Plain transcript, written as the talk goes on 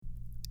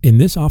In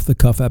this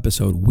off-the-cuff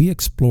episode, we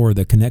explore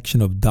the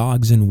connection of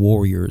dogs and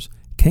warriors.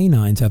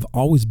 Canines have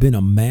always been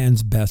a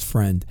man's best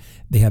friend.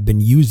 They have been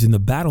used in the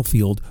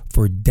battlefield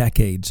for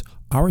decades.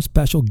 Our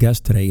special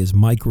guest today is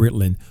Mike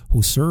Ritlin,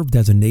 who served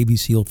as a Navy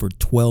SEAL for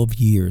 12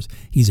 years.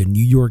 He's a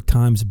New York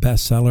Times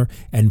bestseller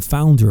and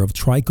founder of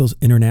Tricos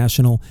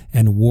International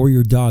and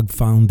Warrior Dog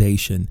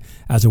Foundation.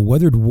 As a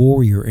weathered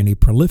warrior and a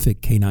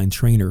prolific canine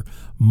trainer,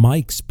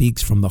 Mike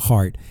speaks from the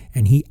heart,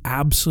 and he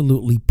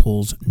absolutely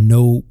pulls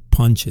no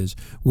punches.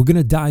 We're going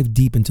to dive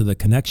deep into the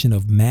connection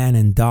of man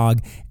and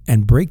dog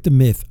and break the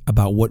myth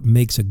about what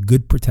makes a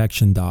good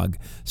protection dog.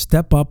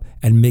 Step up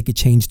and make a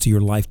change to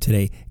your life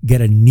today.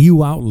 Get a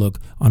new outlook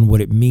on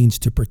what it means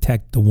to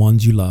protect the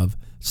ones you love.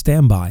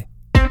 Stand by.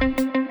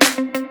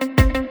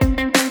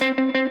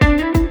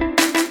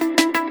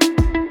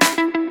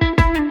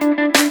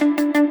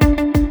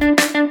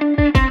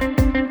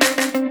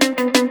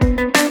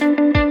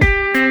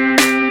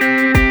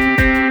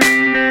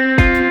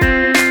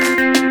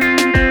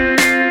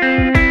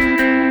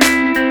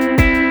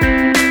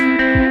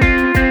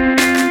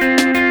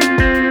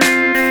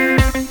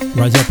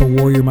 Rise up a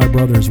warrior, my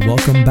brothers.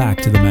 Welcome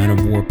back to the Man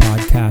of War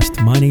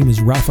podcast. My name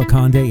is Rafa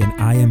Conde and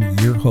I am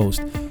your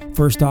host.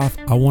 First off,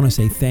 I want to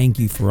say thank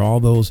you for all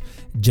those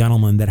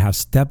gentlemen that have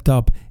stepped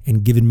up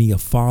and given me a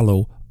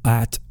follow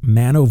at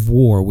Man of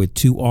War with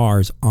 2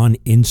 R's on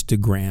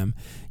Instagram.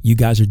 You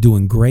guys are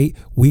doing great.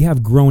 We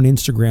have grown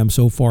Instagram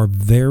so far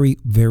very,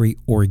 very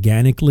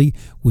organically,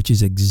 which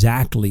is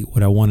exactly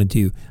what I want to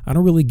do. I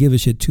don't really give a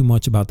shit too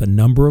much about the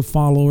number of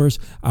followers.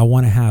 I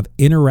want to have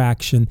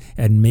interaction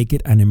and make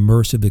it an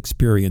immersive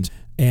experience.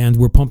 And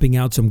we're pumping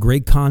out some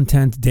great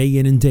content day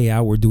in and day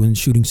out. We're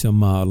shooting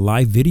some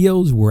live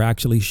videos. We're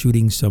actually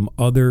shooting some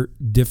other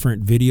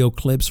different video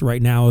clips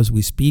right now as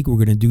we speak. We're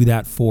going to do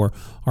that for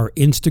our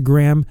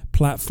Instagram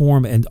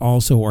platform and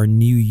also our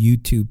new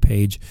YouTube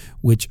page,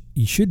 which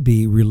should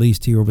be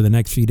released here over the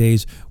next few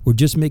days. We're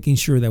just making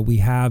sure that we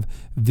have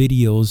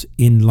videos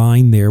in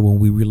line there when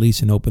we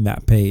release and open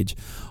that page.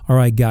 All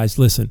right, guys,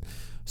 listen,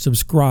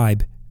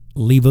 subscribe,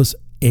 leave us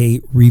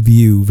a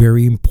review.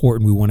 Very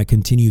important. We want to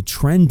continue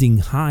trending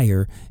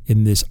higher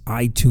in this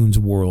iTunes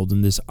world,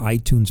 in this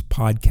iTunes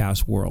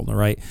podcast world. All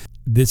right.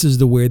 This is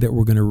the way that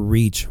we're going to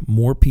reach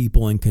more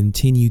people and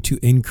continue to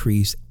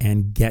increase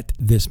and get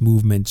this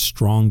movement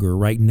stronger.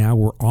 Right now,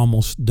 we're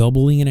almost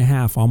doubling and a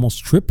half,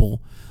 almost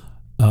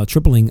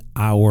tripling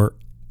our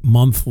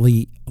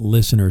monthly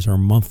listeners, our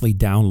monthly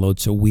downloads.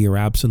 So we are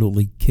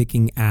absolutely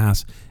kicking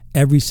ass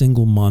every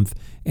single month.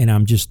 And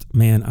I'm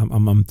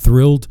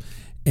thrilled.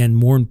 And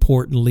more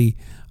importantly,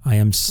 I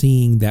am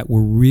seeing that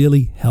we're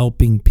really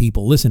helping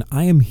people. Listen,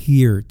 I am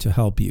here to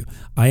help you.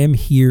 I am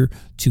here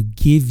to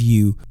give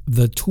you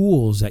the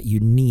tools that you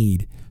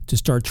need to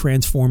start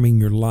transforming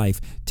your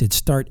life, to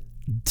start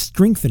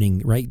strengthening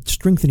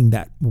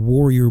that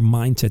warrior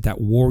mindset,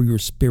 that warrior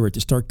spirit,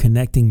 to start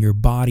connecting your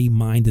body,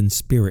 mind, and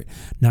spirit,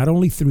 not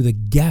only through the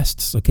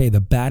guests, the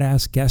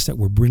badass guests that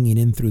we're bringing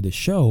in through the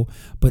show,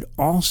 but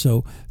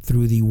also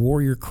through the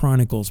Warrior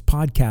Chronicles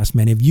podcast,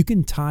 man. If you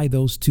can tie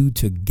those two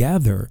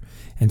together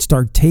and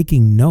start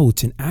taking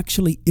notes and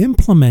actually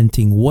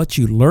implementing what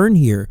you learn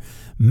here,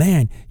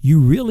 man, you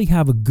really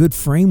have a good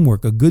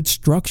framework, a good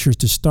structure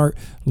to start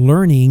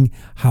learning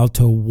how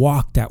to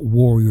walk that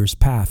warrior's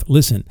path.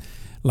 Listen,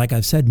 like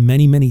I've said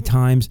many, many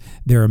times,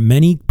 there are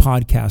many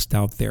podcasts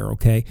out there,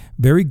 okay?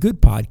 Very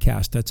good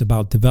podcasts that's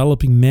about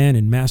developing men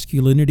and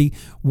masculinity.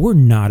 We're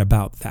not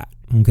about that,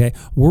 okay?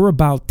 We're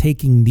about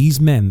taking these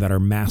men that are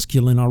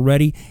masculine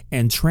already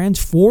and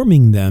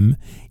transforming them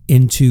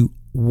into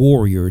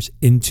warriors,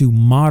 into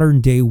modern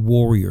day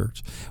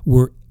warriors.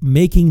 We're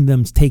making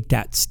them take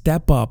that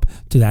step up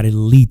to that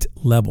elite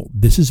level.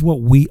 This is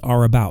what we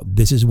are about.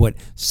 This is what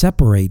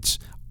separates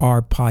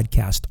our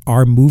podcast,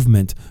 our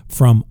movement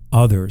from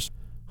others.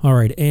 All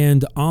right,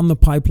 and on the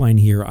pipeline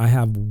here, I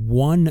have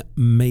one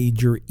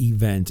major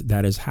event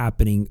that is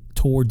happening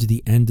towards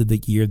the end of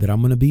the year that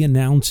I'm going to be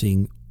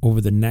announcing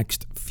over the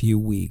next few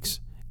weeks.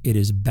 It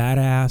is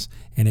badass,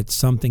 and it's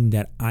something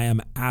that I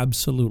am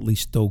absolutely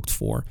stoked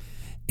for.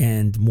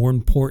 And more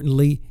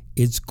importantly,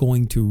 it's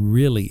going to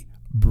really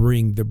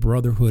bring the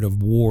brotherhood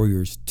of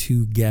warriors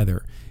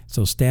together.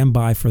 So stand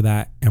by for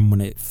that. I'm going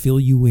to fill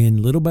you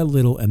in little by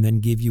little and then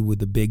give you with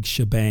the big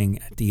shebang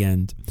at the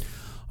end.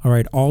 All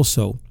right,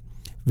 also,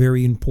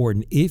 very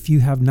important, if you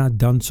have not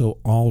done so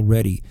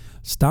already,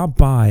 stop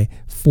by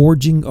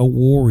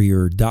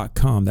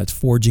forgingawarrior.com. That's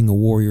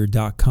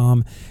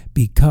forgingawarrior.com,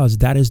 because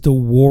that is the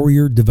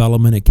Warrior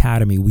Development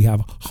Academy. We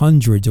have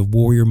hundreds of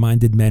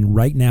warrior-minded men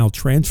right now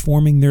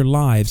transforming their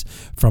lives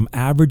from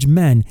average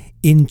men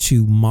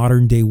into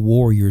modern-day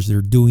warriors.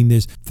 They're doing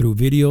this through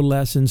video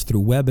lessons,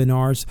 through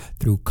webinars,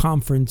 through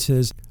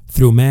conferences,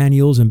 through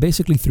manuals, and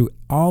basically through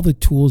all the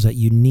tools that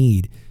you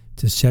need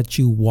to set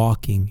you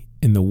walking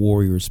in the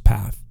warrior's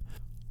path.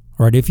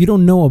 All right, if you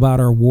don't know about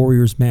our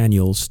warrior's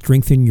manuals,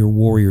 Strengthen Your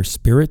Warrior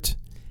Spirit,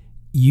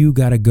 you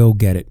got to go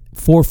get it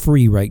for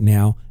free right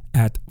now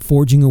at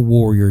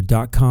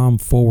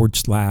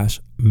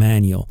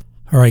forgingawarrior.com/manual.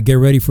 All right, get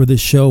ready for this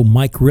show.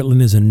 Mike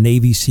Ritland is a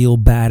Navy SEAL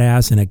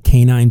badass and a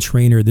canine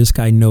trainer. This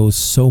guy knows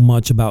so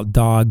much about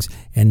dogs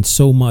and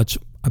so much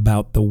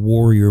about the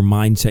warrior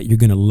mindset. You're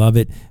going to love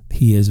it.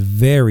 He is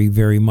very,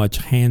 very much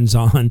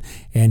hands-on,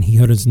 and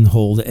he doesn't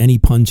hold any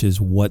punches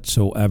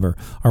whatsoever.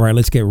 All right,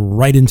 let's get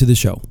right into the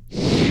show.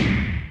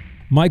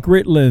 Mike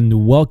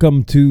Ritland,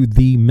 welcome to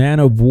the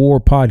Man of War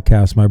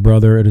podcast, my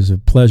brother. It is a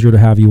pleasure to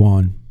have you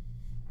on.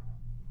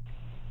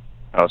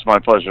 Oh, it's my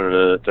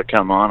pleasure to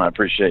come on. I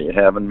appreciate you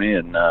having me,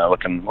 and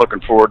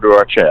looking forward to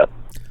our chat.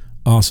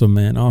 Awesome,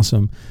 man.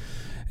 Awesome.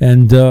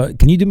 And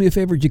can you do me a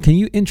favor? Can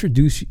you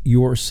introduce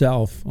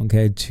yourself,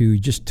 okay,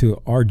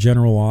 to our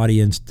general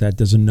audience that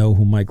doesn't know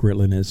who Mike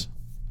Ritland is?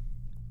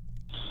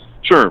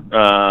 Sure.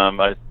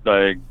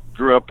 I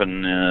grew up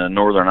in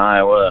northern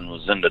Iowa and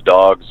was into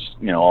dogs,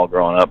 all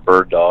growing up,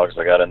 bird dogs.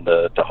 I got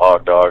into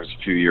hog dogs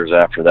a few years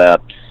after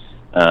that.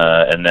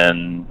 And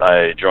then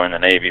I joined the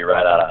Navy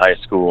right out of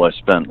high school. I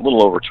spent a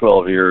little over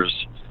 12 years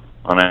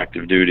on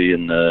active duty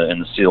in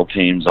the SEAL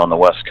teams on the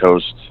West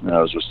Coast. I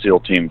was with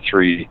SEAL Team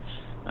 3,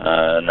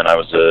 and then I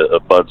was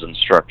a BUDS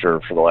instructor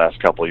for the last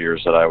couple of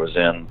years that I was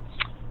in.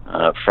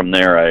 From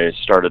there, I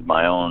started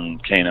my own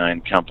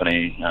canine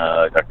company,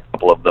 a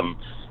couple of them.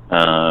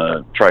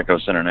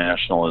 Tricos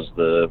International is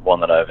the one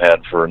that I've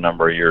had for a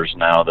number of years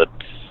now that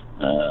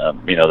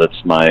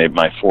that's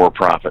my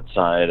for-profit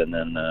side, and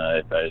then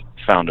I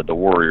founded the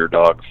Warrior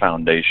Dog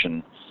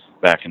Foundation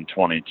back in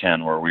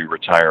 2010, where we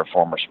retire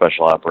former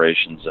special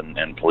operations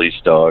and police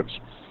dogs.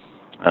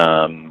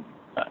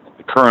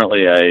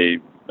 Currently,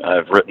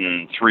 I've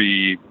written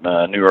 3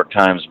 New York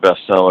Times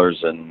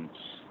bestsellers, and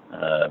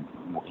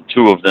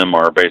 2 of them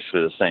are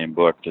basically the same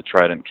book: The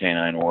Trident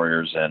Canine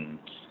Warriors and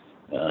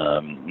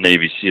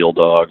Navy SEAL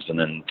Dogs, and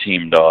then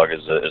Team Dog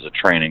is a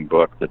training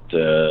book that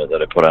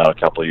I put out a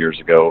couple of years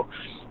ago.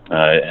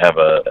 I have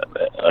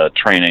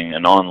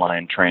an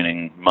online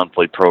training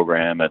monthly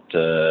program at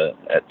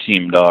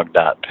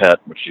teamdog.pet,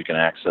 which you can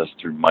access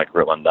through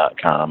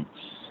MikeRitland.com,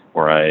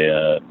 where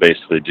I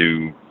basically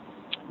do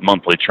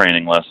monthly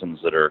training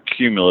lessons that are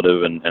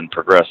cumulative and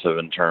progressive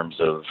in terms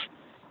of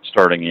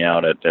starting you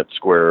out at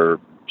square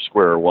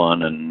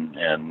one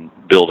and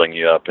building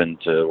you up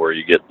into where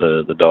you get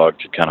the dog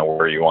to kind of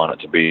where you want it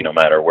to be, no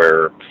matter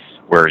where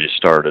you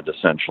started,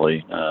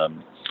 essentially.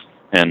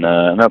 And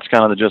that's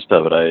kind of the gist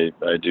of it. I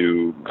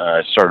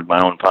started my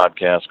own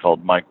podcast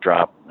called Mic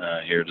Drop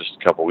here just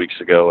a couple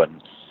weeks ago,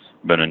 and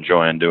been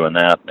enjoying doing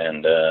that,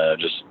 and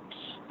just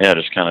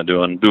kind of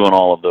doing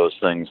all of those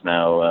things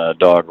now,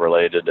 dog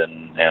related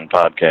and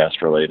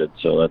podcast related.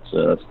 So that's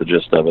the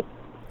gist of it.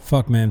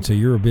 Fuck, man. So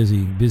you're a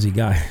busy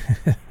guy.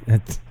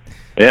 That's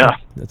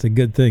a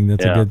good thing.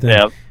 That's a good thing.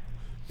 Yeah.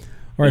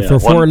 All right,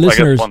 for our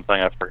listeners. One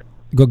thing I forgot.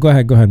 Go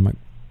ahead, Mike.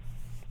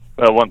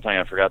 One thing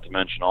I forgot to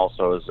mention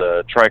also is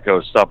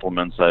Tricos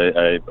supplements.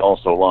 I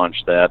also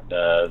launched that.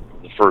 The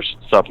first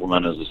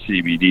supplement is a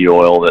CBD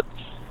oil that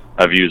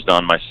I've used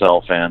on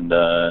myself and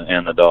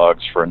the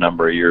dogs for a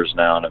number of years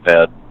now, and I've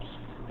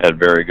had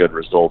very good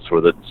results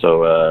with it.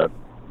 So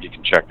you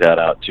can check that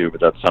out too.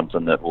 But that's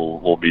something that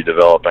we'll be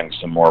developing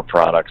some more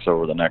products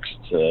over the next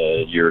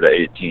year to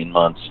 18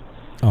 months.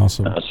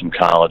 Awesome. Some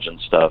collagen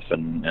stuff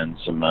and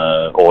some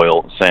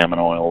salmon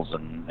oils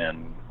and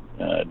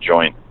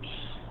joint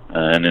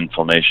and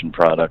inflammation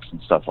products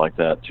and stuff like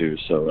that too.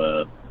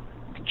 So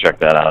you can check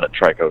that out at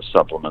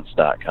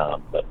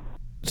tricosupplements.com.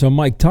 So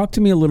Mike, talk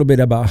to me a little bit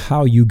about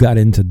how you got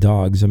into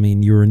dogs. I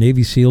mean, you're a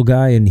Navy SEAL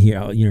guy, and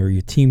here, you're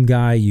a team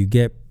guy. You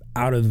get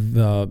out of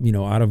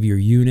your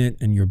unit,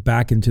 and you're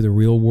back into the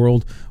real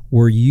world.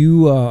 Were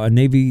you a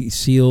Navy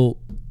SEAL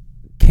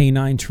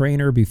canine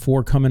trainer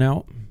before coming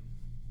out?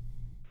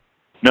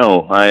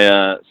 No,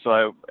 as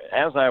I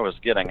was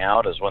getting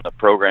out is when the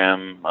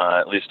program,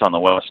 at least on the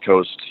West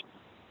Coast,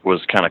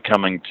 was kind of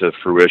coming to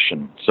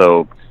fruition.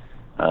 So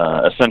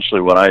essentially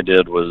what I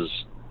did was,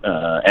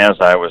 as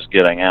I was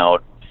getting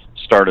out,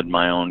 started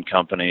my own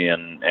company,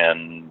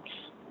 and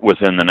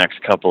within the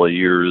next couple of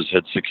years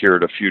had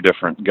secured a few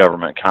different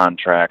government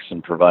contracts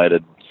and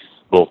provided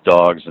both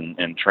dogs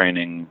and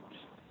training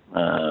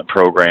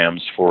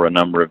programs for a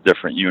number of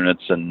different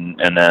units, and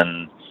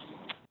then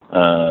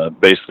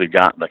basically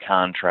got the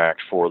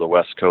contract for the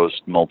West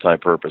Coast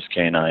Multi-Purpose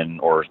Canine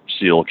or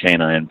SEAL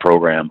Canine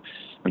program.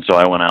 And so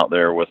I went out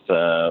there with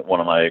one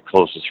of my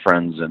closest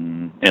friends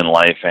in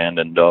life and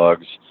in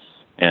dogs,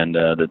 and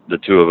the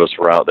 2 of us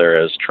were out there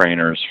as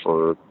trainers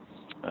for.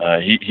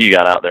 He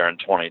got out there in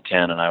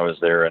 2010, and I was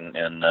there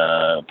in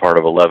part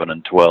of 11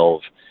 and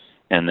 12,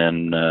 and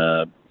then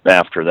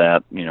after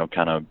that,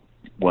 kind of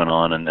went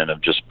on and then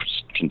have just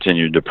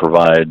continued to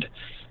provide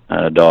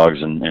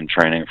dogs and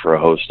training for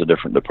a host of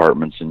different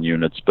departments and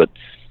units. But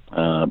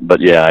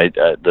yeah,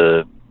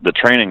 the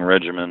training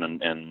regimen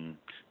and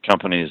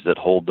companies that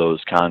hold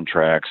those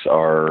contracts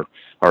are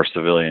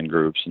civilian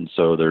groups, and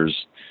so there's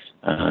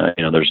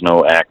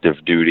no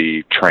active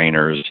duty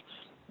trainers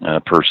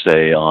per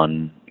se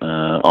on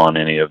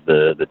any of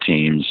the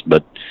teams,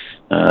 but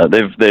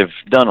they've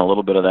done a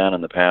little bit of that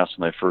in the past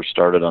when they first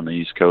started on the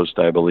East Coast,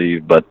 I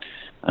believe. But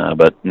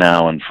But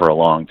now and for a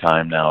long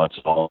time now, it's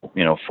all,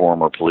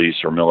 former police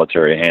or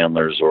military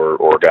handlers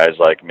or guys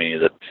like me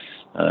that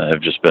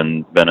have just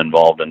been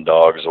involved in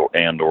dogs or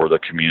the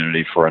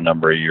community for a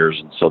number of years,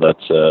 and so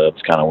that's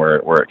kind of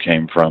where it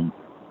came from.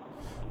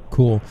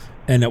 Cool.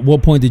 And at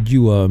what point did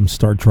you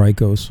start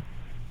Tricos?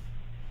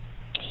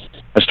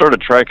 I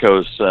started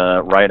Tricos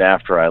right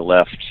after I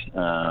left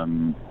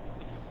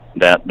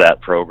that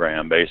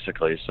program,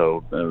 basically.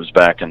 So it was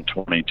back in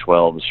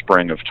 2012, the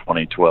spring of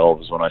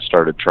 2012 is when I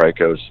started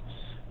Tricos.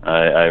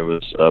 I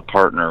was a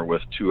partner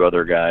with two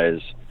other guys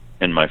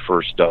in my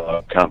first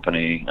dog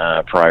company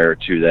prior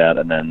to that,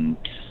 and then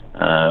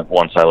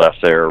once I left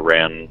there,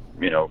 ran,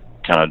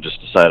 kind of just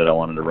decided I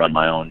wanted to run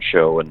my own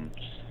show and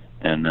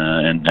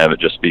have it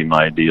just be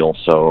my deal.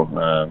 So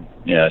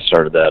I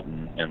started that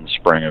in the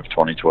spring of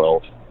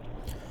 2012.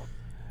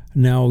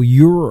 Now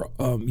your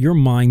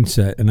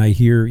mindset, and I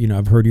hear,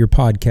 I've heard your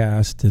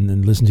podcast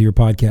and listened to your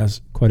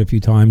podcast quite a few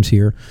times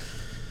here.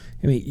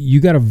 I mean, you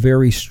got a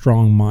very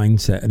strong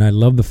mindset, and I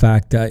love the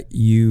fact that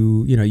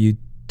you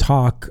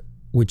talk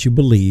what you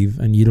believe,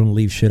 and you don't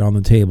leave shit on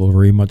the table,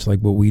 very much like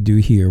what we do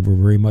here. We're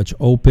very much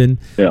open.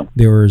 Yeah.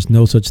 There is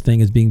no such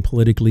thing as being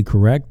politically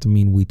correct. I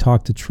mean, we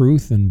talk the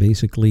truth, and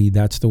basically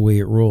that's the way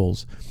it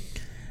rolls.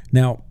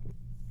 Now,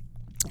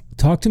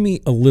 talk to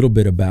me a little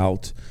bit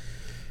about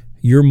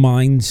your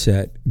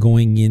mindset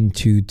going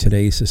into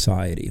today's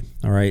society.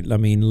 All right. I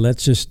mean,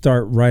 let's just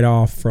start right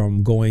off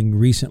from going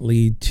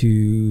recently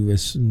to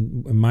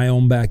my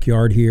own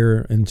backyard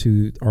here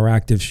into our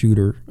active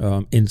shooter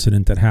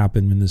incident that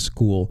happened in the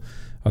school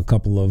a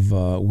couple of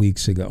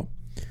weeks ago.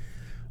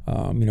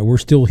 We're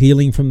still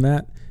healing from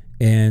that.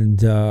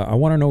 And I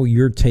want to know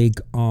your take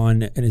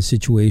on a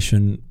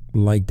situation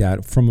like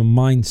that from a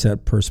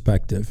mindset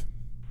perspective.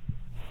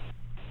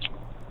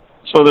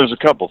 So there's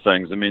a couple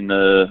things. I mean,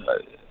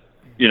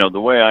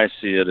 the way I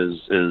see it is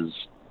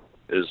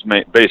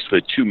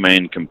basically two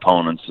main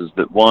components. Is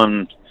that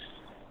one,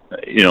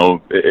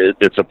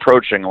 it's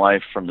approaching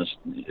life from this.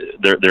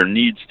 There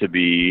needs to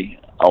be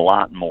a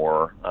lot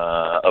more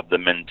of the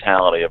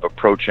mentality of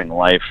approaching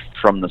life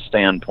from the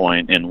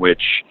standpoint in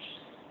which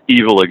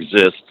evil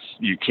exists.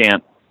 You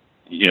can't,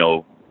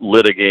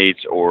 litigate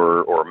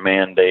or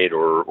mandate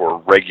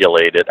or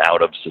regulate it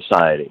out of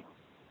society.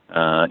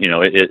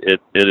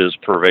 It is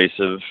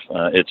pervasive.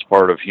 It's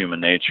part of human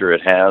nature.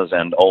 It has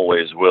and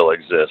always will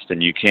exist,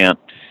 and you can't,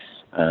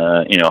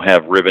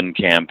 have ribbon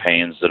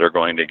campaigns that are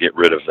going to get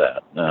rid of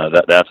that.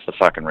 That's the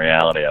fucking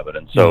reality of it.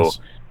 And so,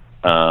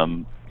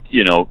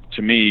 Yes.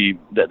 To me,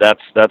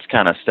 that's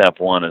kind of step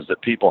one, is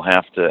that people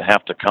have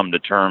to come to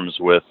terms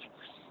with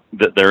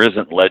that there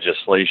isn't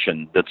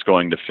legislation that's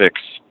going to fix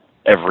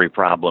every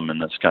problem in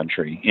this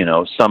country.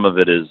 Some of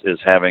it is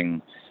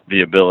having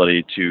the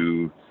ability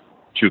to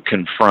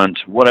confront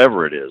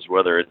whatever it is,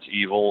 whether it's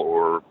evil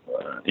or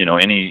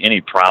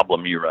any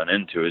problem you run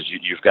into. Is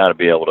you've got to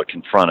be able to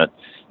confront it.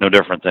 No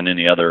different than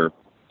any other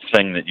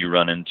thing that you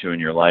run into in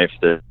your life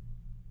that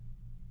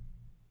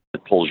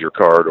pulls your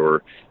card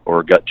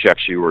or gut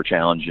checks you or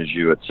challenges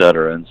you, et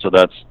cetera. And so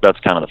that's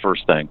kind of the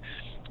first thing.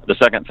 The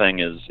second thing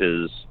is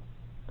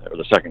or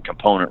the second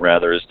component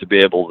rather, is to be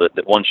able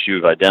that once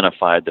you've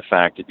identified the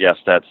fact that yes,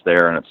 that's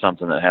there and it's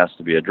something that has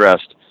to be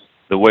addressed,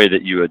 the way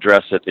that you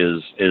address it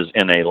is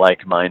in a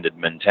like-minded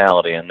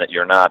mentality, and that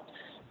you're not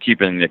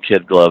keeping the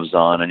kid gloves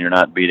on and you're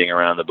not beating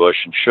around the bush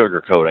and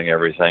sugarcoating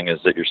everything. Is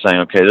that you're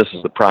saying, okay, this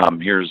is the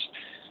problem. Here's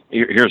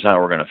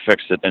how we're going to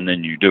fix it, and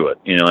then you do it.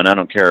 And I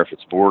don't care if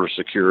it's border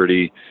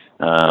security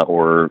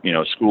or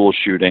school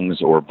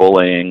shootings or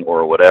bullying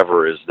or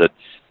whatever. Is that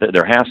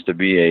there has to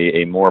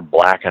be a more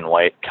black and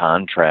white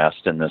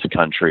contrast in this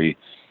country,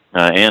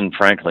 and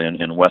frankly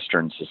in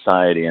Western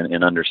society,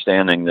 and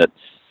understanding that.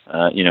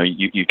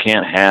 You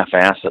can't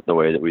half-ass it the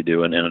way that we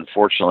do, and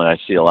unfortunately, I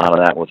see a lot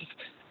of that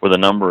with a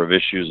number of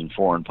issues in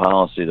foreign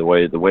policy. The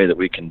way that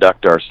we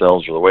conduct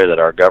ourselves, or the way that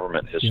our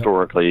government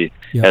historically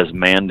has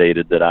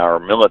mandated that our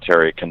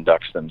military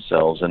conducts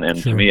themselves, and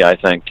Sure. To me, I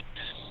think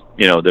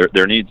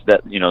there needs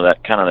that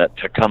that kind of that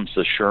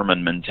Tecumseh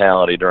Sherman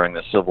mentality during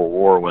the Civil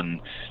War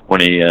when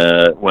he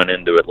went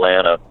into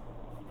Atlanta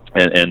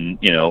and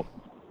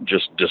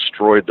just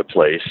destroyed the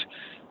place.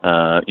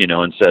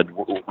 And said,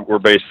 we're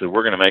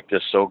going to make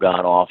this so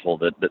god awful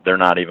that they're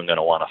not even going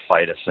to want to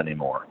fight us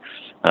anymore.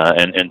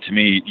 And to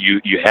me,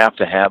 you have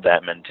to have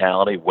that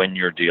mentality when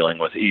you're dealing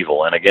with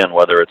evil. And again,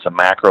 whether it's a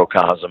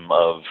macrocosm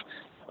of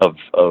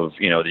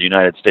the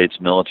United States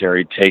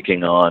military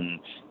taking on,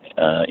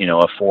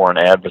 a foreign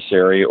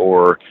adversary,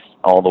 or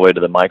all the way to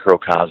the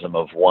microcosm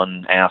of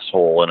one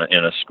asshole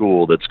in a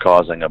school that's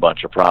causing a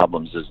bunch of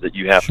problems, is that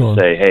you have Sure.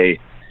 to say, hey,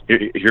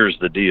 here's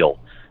the deal.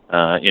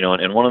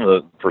 And one of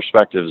the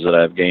perspectives that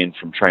I've gained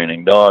from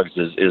training dogs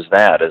is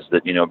that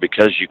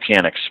because you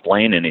can't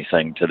explain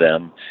anything to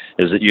them,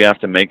 is that you have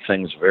to make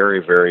things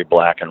very, very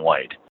black and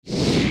white.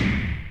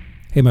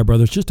 Hey, my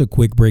brothers, just a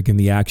quick break in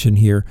the action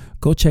here.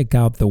 Go check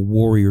out the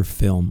Warrior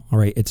film. All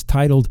right, it's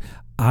titled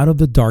Out of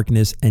the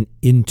Darkness and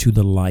Into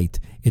the Light.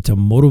 It's a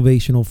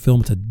motivational film.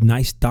 It's a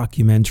nice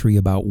documentary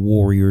about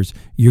warriors.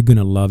 You're going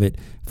to love it.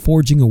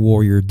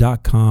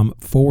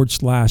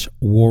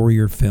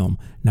 forgingawarrior.com/warrior film.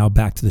 Now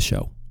back to the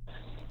show.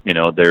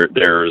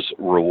 There's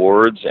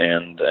rewards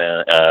and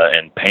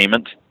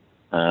payment,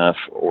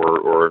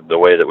 or the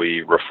way that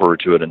we refer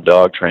to it in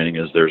dog training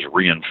is there's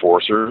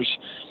reinforcers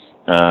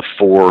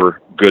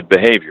for good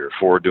behavior,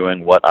 for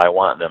doing what I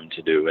want them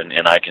to do.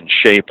 And I can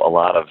shape a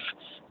lot of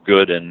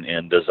good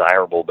and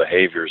desirable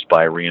behaviors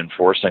by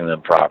reinforcing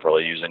them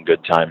properly, using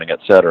good timing,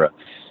 etc.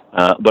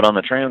 But on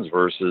the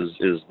transverse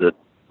is that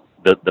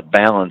the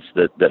balance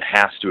that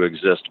has to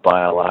exist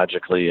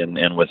biologically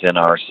and within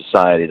our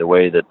society, the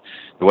way that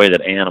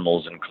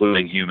animals,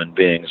 including human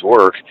beings,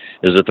 work,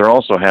 is that there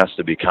also has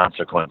to be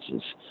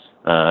consequences.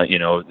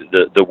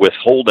 The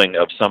withholding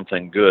of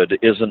something good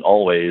isn't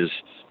always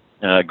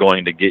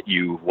going to get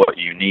you what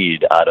you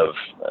need out of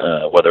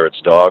whether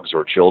it's dogs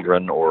or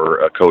children,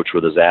 or a coach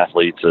with his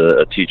athletes,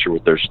 a teacher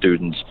with their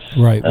students,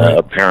 right.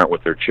 A parent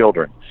with their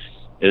children.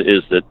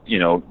 Is that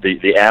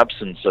the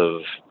absence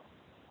of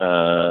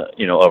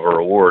of a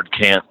reward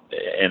can't,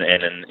 and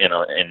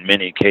in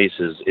many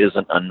cases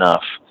isn't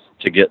enough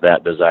to get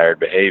that desired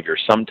behavior.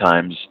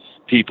 Sometimes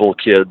people,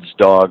 kids,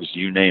 dogs,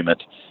 you name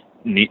it,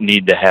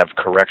 need to have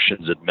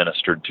corrections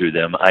administered to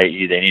them,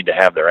 i.e. they need to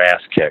have their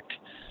ass kicked.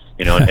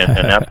 And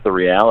that's the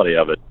reality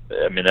of it.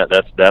 I mean,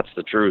 that's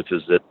the truth.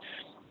 Is that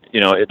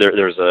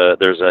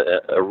there's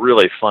a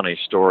really funny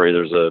story.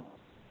 There's a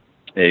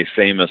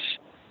famous,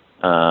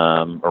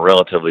 a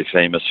relatively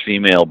famous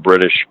female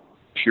British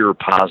pure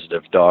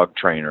positive dog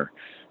trainer,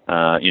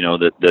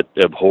 that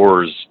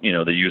abhors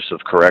the use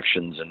of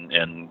corrections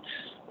and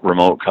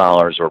remote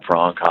collars or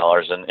prong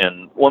collars.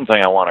 And one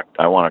thing I want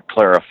to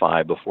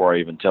clarify before I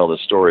even tell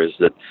this story is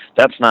that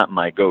that's not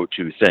my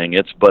go-to thing.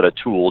 It's but a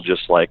tool,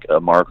 just like a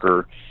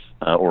marker.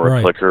 Or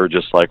a clicker,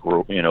 just like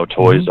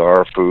toys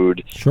are,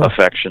 food, sure.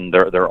 affection.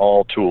 They're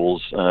all tools.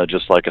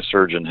 Just like a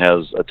surgeon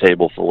has a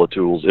table full of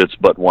tools, it's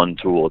but one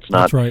tool. It's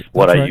not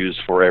what I use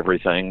for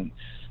everything.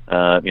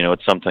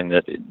 It's something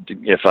that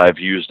if I've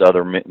used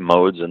other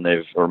modes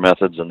or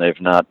methods and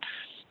they've not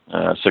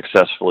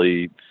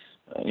successfully,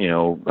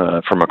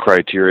 from a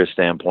criteria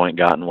standpoint,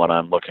 gotten what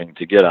I'm looking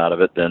to get out of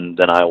it, then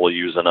I will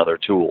use another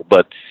tool.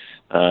 But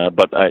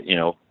I,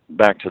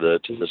 back to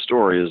the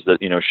story is that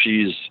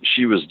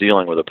she was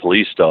dealing with a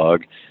police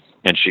dog,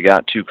 and she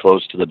got too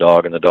close to the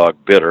dog, and the dog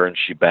bit her, and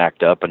she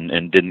backed up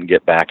and didn't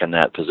get back in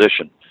that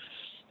position.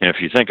 And if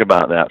you think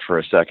about that for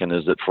a second,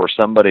 is that for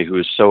somebody who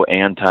is so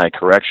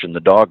anti-correction, the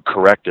dog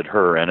corrected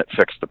her and it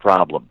fixed the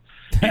problem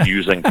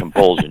using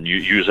compulsion,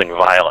 using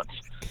violence,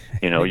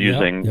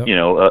 using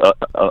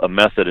a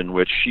method in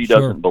which she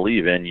doesn't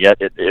believe in, yet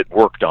it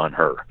worked on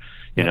her.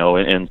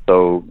 And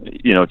so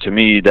to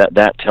me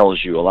that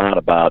tells you a lot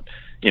about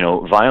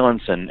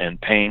violence and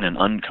pain and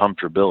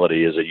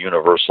uncomfortability is a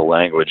universal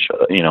language,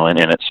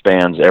 and it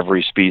spans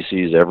every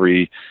species,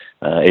 every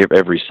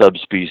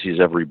subspecies,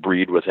 every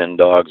breed within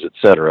dogs,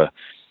 etc.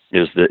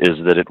 Is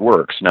that it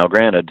works. Now,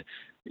 granted,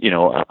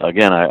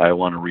 again, I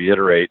want to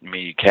reiterate,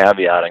 me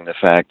caveating the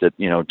fact that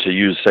to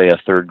use, say, a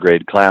third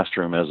grade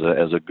classroom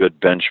as a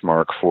good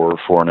benchmark for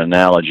an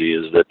analogy,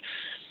 is that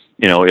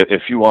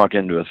if you walk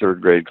into a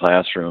third grade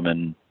classroom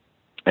and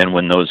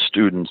when those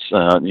students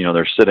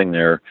they're sitting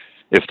there,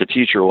 if the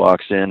teacher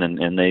walks in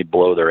and they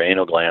blow their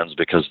anal glands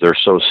because they're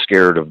so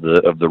scared of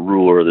the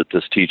ruler that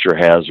this teacher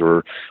has,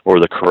 or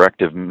the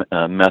corrective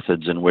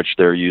methods in which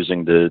they're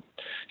using to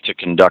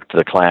conduct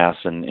the class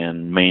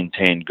and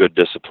maintain good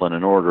discipline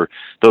and order,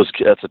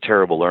 that's a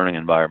terrible learning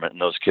environment,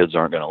 and those kids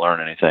aren't going to learn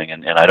anything.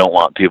 And I don't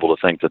want people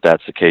to think that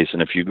that's the case.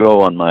 And if you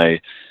go on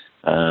my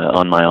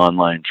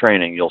online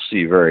training, you'll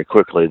see very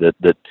quickly that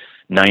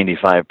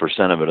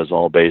 95% of it is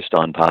all based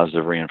on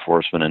positive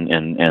reinforcement,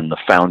 and the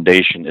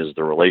foundation is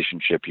the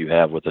relationship you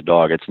have with the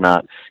dog. It's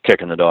not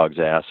kicking the dog's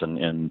ass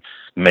and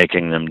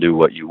making them do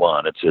what you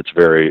want. It's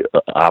very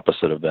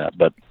opposite of that.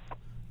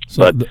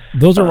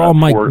 Those are all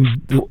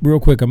real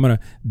quick.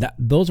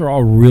 Those are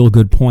all real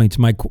good points,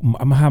 Mike.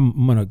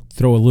 I'm gonna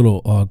throw a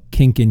little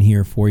kink in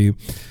here for you.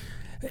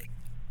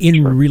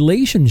 In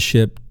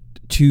relationship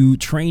to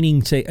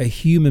training, say, a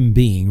human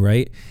being,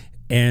 right?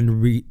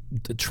 And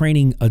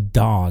training a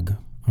dog.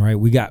 All right,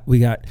 we got.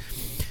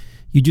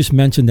 You just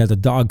mentioned that the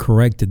dog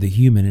corrected the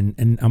human,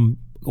 and I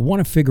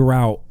want to figure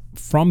out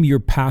from your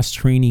past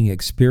training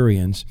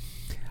experience,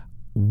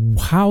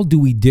 how do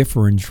we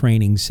differ in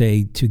training,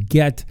 say, to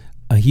get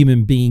a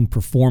human being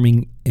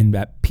performing in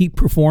that peak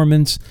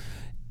performance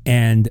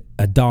and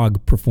a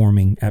dog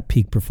performing at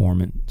peak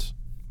performance?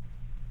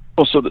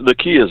 Well, so the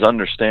key is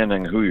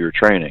understanding who you're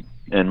training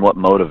and what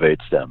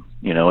motivates them,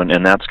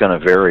 and that's going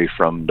to vary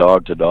from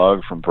dog to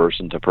dog, from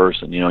person to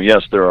person.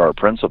 Yes, there are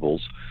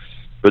principles,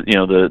 but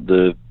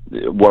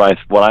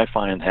what I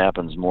find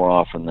happens more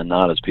often than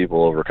not is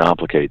people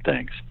overcomplicate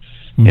things.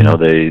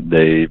 Mm-hmm.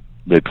 They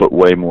put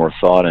way more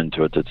thought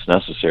into it that's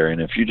necessary.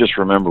 And if you just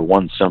remember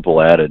one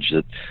simple adage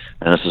that,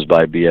 and this is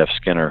by B.F.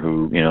 Skinner,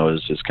 who, you know,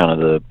 is kind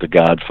of the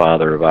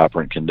godfather of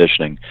operant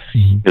conditioning,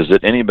 is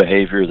that any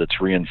behavior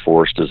that's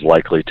reinforced is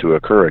likely to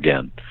occur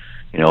again.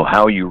 You know,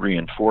 how you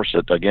reinforce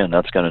it, again,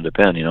 that's going to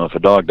depend. You know, if a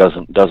dog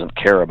doesn't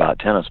care about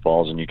tennis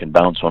balls and you can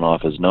bounce one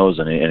off his nose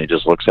and he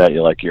just looks at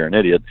you like you're an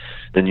idiot,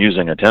 then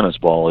using a tennis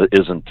ball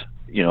isn't,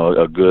 you know,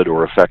 a good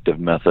or effective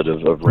method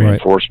of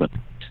reinforcement.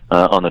 Right.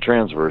 On the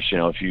transverse, you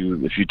know, if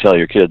you tell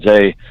your kids,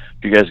 hey,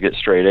 if you guys get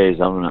straight A's,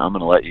 I'm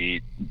gonna let you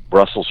eat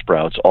Brussels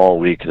sprouts all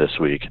week this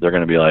week, they're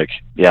going to be like,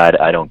 yeah,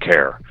 I don't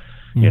care.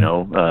 You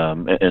know,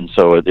 and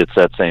so it's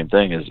that same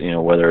thing as, you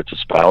know, whether it's a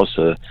spouse,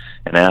 an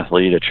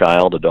athlete, a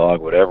child, a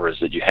dog, whatever, is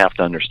that you have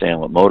to understand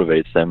what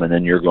motivates them, and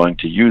then you're going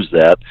to use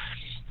that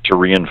to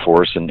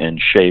reinforce and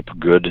shape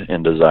good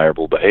and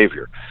desirable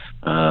behavior.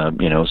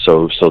 You know,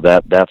 so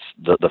that's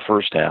the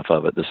first half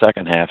of it. The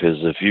second half is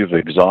if you've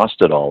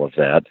exhausted all of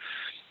that,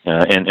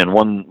 and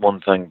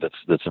one thing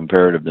that's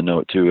imperative to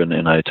note too,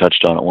 and I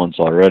touched on it once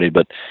already,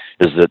 but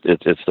is that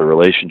it's the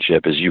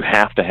relationship. Is you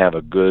have to have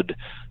a good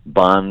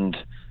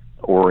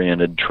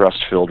bond-oriented,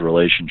 trust-filled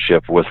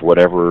relationship with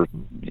whatever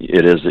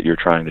it is that you're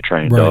trying to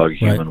train, dog,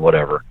 human,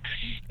 whatever.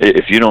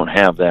 If you don't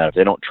have that, if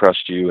they don't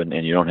trust you and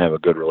you don't have a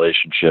good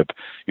relationship,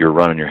 you're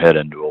running your head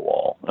into a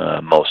wall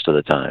most of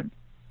the time.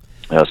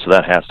 So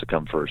that has to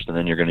come first, and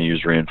then you're going to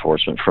use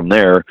reinforcement. From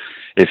there,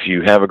 if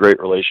you have a great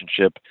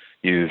relationship,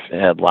 you've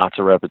had lots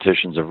of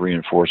repetitions of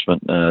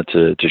reinforcement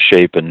to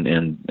shape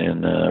and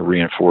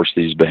reinforce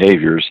these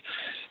behaviors.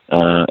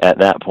 At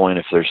that point,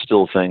 if there's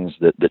still things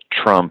that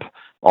trump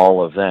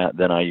all of that,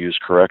 then I use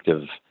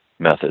corrective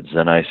methods.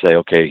 Then I say,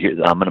 okay,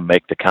 I'm going to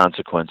make the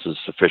consequences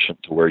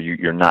sufficient to where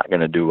you're not going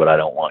to do what I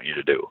don't want you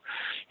to do.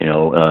 You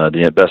know,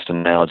 the best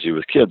analogy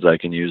with kids I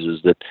can use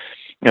is that,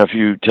 you know, if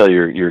you tell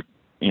your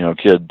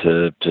kid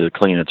to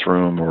clean its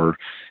room or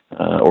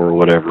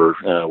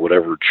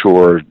whatever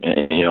chore,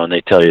 you know, and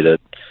they tell you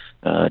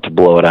to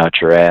blow it out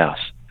your ass,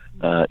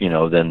 you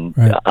know, then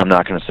I'm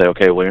not going to say,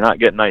 okay, well, you're not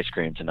getting ice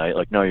cream tonight.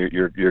 Like, no,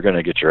 you're going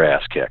to get your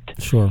ass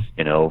kicked. Sure.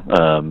 You know,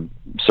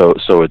 so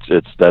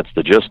it's that's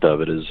the gist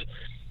of it is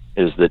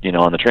that, you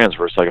know, on the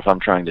transverse, like if I'm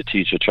trying to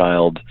teach a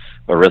child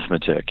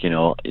arithmetic, you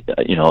know,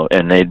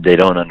 and they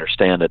don't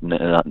understand it, and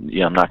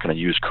I'm not going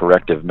to use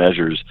corrective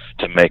measures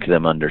to make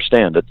them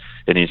understand it.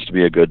 It needs to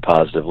be a good,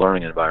 positive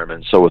learning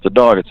environment. So with the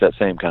dog, it's that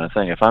same kind of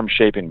thing. If I'm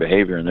shaping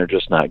behavior and they're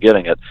just not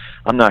getting it,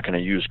 I'm not going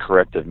to use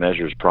corrective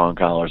measures, prong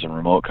collars and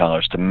remote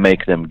collars, to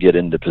make them get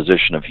into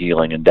position of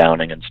heeling and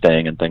downing and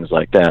staying and things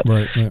like that.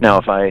 Right. Now,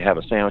 if I have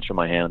a sandwich in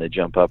my hand, they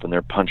jump up and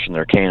they're punching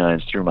their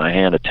canines through my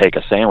hand to take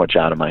a sandwich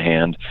out of my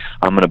hand,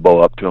 I'm going to bow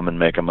up to them and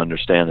make them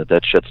understand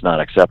that shit's not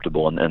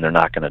acceptable, and they're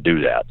not going to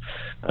do that.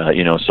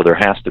 You know, so there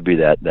has to be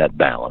that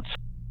balance.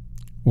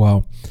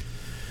 Wow.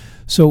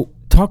 So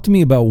talk to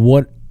me about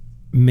what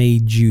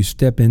made you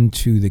step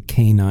into the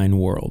canine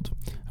world.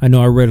 I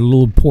know I read a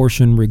little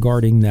portion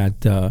regarding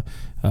that,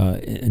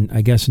 and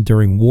I guess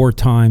during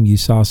wartime you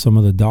saw some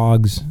of the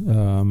dogs,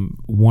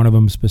 one of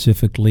them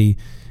specifically,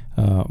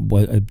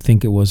 I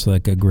think it was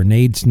like a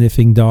grenade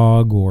sniffing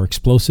dog or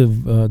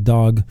explosive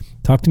dog.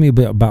 Talk to me a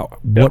bit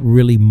about what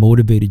really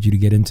motivated you to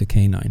get into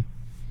canine.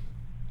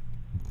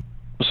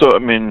 So, I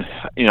mean,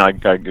 you know, I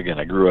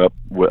grew up,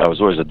 I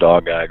was always a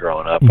dog guy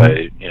growing up.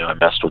 Mm-hmm. I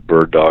messed with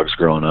bird dogs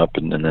growing up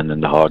and then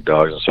into hog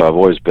dogs. And so I've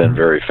always been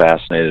very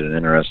fascinated and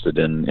interested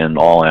in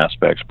all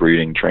aspects,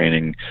 breeding,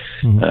 training,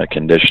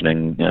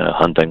 conditioning,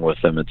 hunting with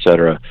them,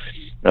 etc.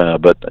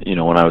 But, you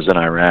know, when I was in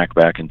Iraq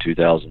back in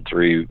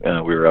 2003,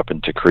 we were up in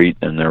Tikrit,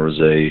 and there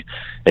was a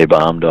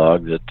bomb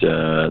dog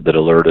that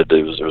alerted.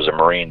 It was a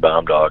Marine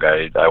bomb dog.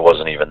 I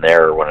wasn't even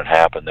there when it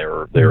happened. They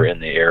were in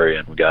the area,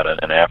 and we got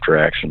an after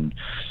action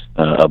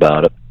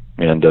about it.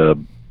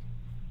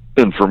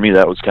 And for me,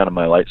 that was kind of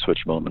my light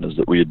switch moment, is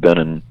that we had been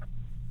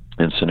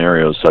in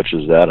scenarios such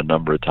as that a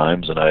number of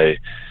times, and I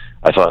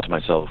thought to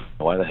myself,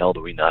 why the hell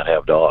do we not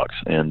have dogs?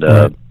 And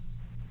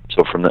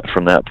so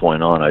from that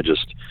point on, I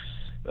just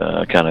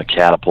kind of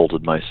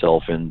catapulted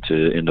myself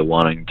into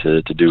wanting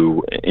to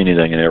do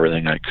anything and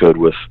everything I could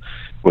with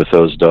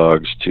those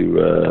dogs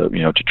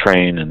to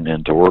train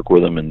and to work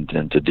with them and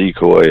to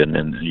decoy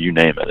and you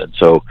name it. And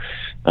so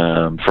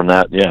from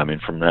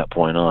that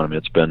point on,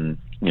 it's been,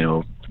 you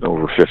know,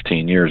 over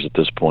 15 years at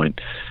this point.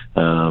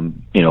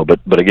 You know,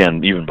 but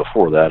again, even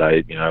before that,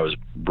 I was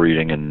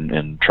breeding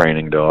and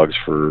training dogs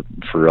for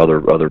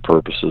other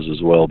purposes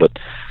as well. But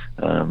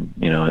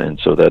you know, and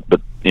so that,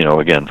 but you know,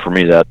 again, for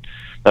me, that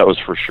was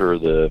for sure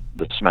the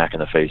smack in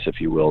the face, if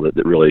you will, that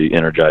really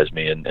energized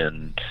me.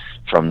 And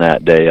from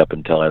that day up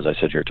until, as I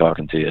sit here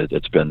talking to you,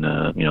 it's been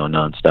you know, a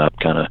nonstop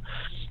kind of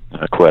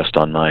quest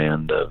on my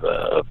end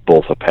of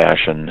both a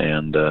passion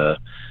and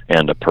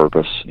a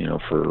purpose, you know,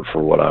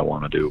 for what I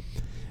want to do.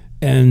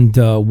 And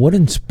what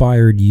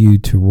inspired you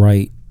to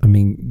write? I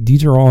mean,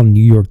 these are all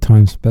New York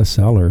Times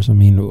bestsellers. I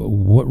mean,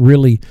 what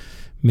really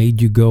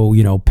made you go,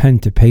 you know, pen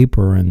to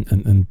paper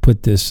and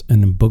put this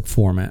in a book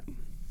format?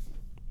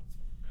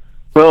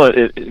 Well,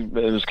 it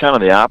was kind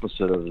of the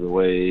opposite of the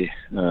way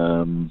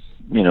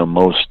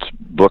most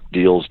book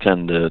deals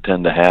tend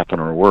to happen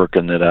or work,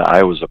 and that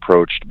I was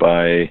approached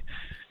by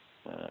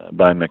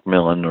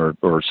Macmillan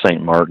or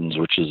St. Martin's,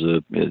 which is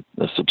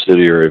a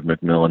subsidiary of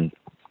Macmillan,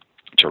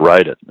 to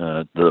write it,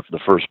 the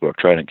first book,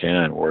 Trident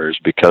Canine Warriors,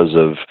 because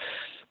of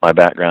my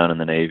background in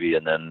the Navy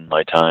and then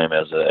my time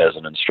as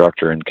an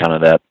instructor, and kind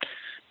of that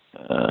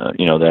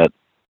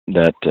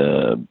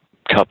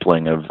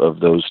coupling of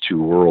those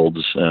two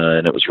worlds.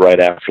 And it was right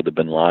after the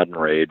Bin Laden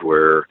raid,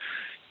 where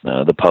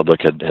the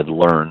public had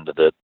learned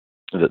that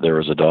there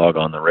was a dog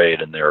on the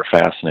raid, and they were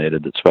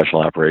fascinated that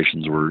special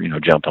operations were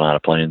jumping out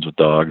of planes with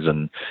dogs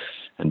and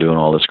doing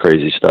all this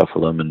crazy stuff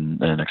with them,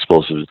 and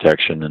explosive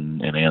detection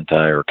and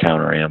anti or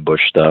counter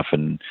ambush stuff,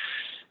 and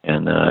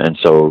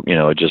so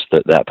just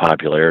that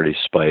popularity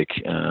spike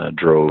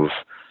drove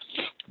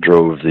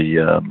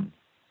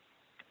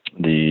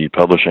the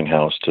publishing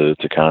house to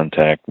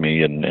contact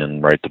me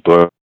and write the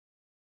book.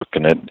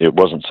 And it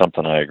wasn't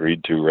something I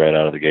agreed to right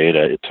out of the gate.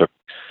 It took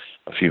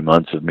a few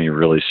months of me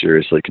really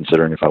seriously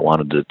considering if I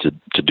wanted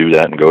to do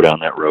that and go down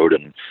that road,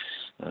 and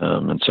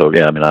so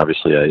yeah, I mean,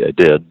 obviously I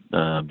did,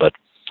 but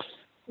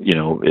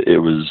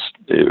it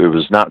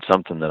was not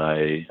something that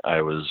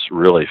I was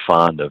really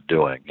fond of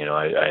doing.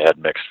 I had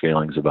mixed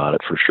feelings about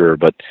it for sure,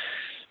 but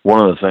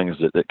one of the things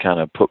that kind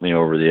of put me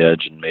over the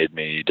edge and made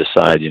me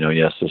decide,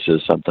 yes, this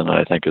is something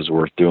I think is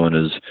worth doing,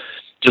 is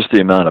just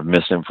the amount of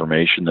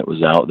misinformation that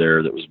was out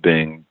there, that was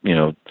being,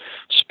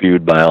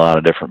 spewed by a lot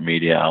of different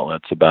media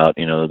outlets about,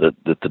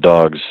 that the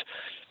dogs,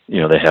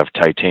 they have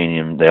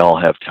titanium, they all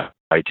have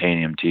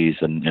titanium teeth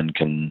and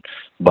can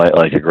bite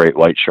like a great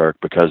white shark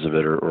because of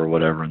it, or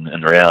whatever. And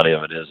the reality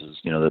of it is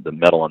that the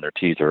metal on their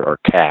teeth are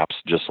caps,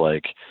 just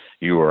like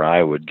you or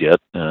I would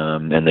get,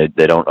 and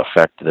they don't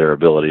affect their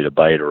ability to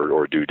bite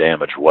or do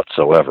damage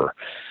whatsoever.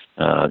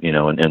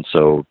 And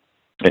so,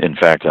 in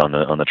fact, on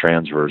the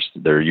transverse,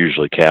 they're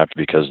usually capped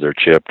because they're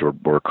chipped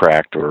or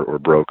cracked or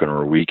broken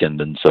or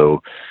weakened. And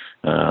so,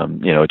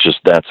 it's just,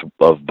 that's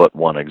of but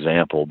one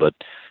example, but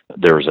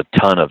there was a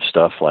ton of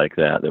stuff like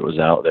that was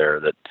out there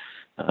that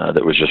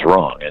was just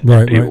wrong,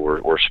 and people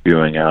were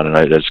spewing out, and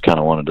I just kind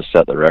of wanted to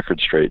set the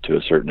record straight to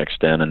a certain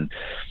extent. And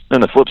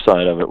then the flip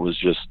side of it was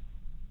just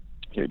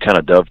kind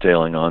of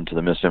dovetailing onto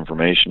the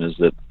misinformation, is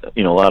that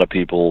a lot of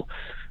people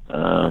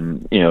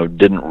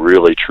didn't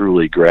really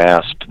truly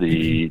grasp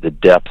the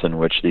depth in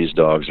which these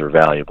dogs are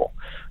valuable.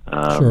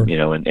 Sure.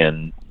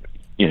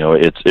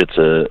 It's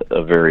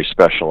a very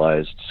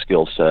specialized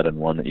skill set, and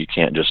one that you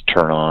can't just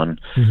turn on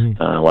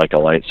like a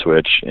light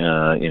switch.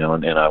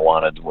 And I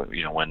wanted,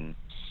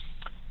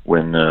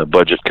 when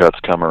budget cuts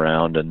come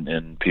around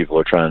and people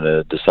are trying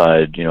to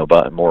decide,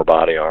 about more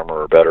body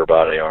armor or better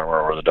body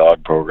armor or the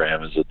dog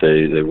program, is that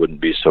they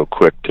wouldn't be so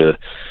quick to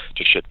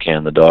shit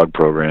can the dog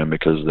program,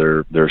 because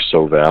they're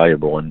so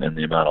valuable, and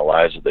the amount of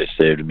lives that they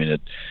saved. I mean,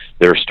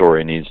 their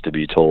story needs to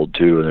be told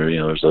too, and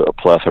there's a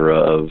plethora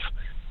of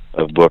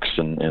books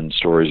and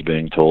stories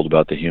being told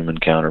about the human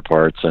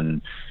counterparts,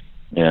 and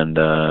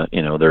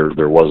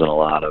there wasn't a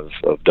lot of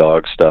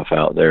dog stuff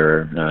out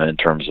there in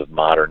terms of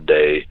modern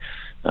day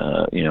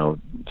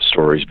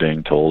stories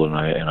being told, and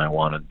I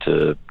wanted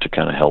to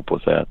kind of help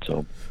with that.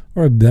 So,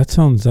 all right, that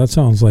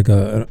sounds like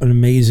an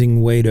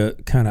amazing way to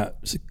kind of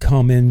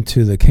come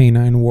into the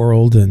canine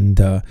world and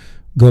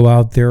go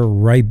out there,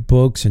 write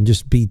books, and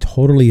just be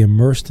totally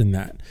immersed in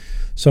that.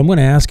 So I'm going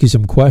to ask you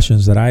some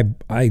questions that I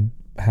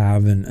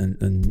have,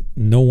 and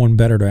no one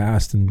better to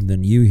ask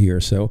than you here.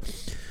 So,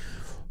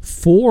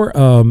 for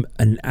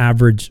an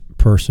average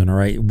person, all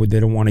right,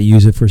 they don't want to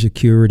use it for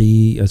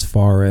security, as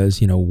far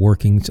as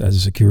working as a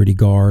security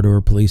guard or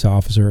a police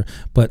officer,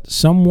 but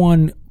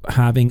someone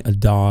having a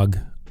dog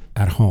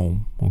at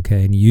home,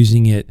 okay, and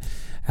using it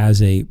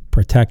as a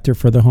protector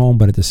for the home,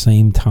 but at the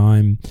same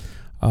time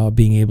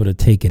being able to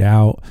take it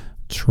out,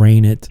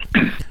 train it.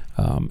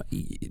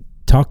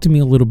 Talk to me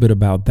a little bit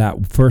about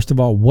that. First of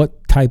all,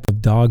 what type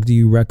of dog do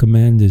you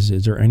recommend?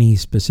 Is there any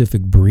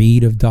specific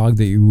breed of dog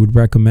that you would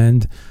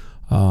recommend?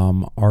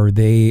 Are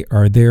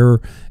there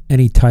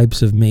any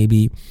types of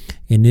maybe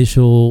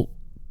initial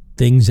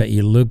things that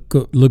you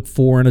look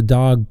for in a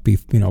dog,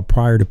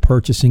 prior to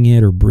purchasing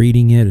it or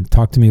breeding it? And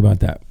talk to me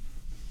about that.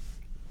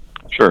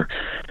 Sure.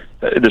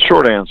 The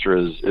short answer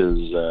is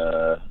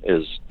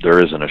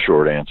there isn't a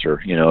short answer.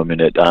 I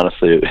mean,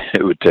 honestly,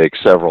 it would take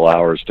several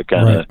hours to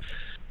kind of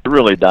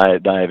really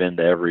dive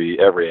into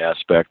every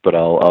aspect, but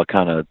I'll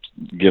kind of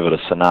give it a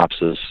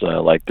synopsis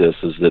like this: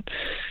 is that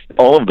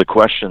all of the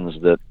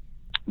questions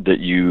that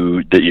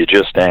you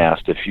just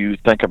asked, if you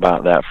think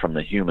about that from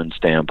the human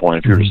standpoint,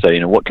 if you were to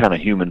say, what kind of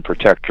human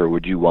protector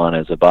would you want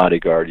as a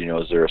bodyguard?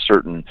 Is there a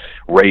certain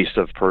race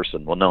of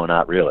person? Well, no,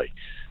 not really.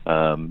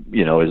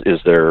 Is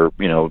there,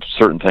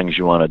 certain things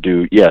you want to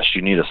do? Yes,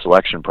 you need a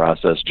selection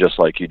process, just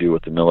like you do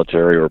with the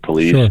military or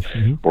police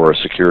or a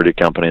security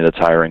company that's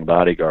hiring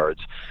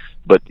bodyguards.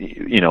 But,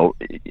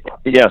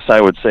 yes,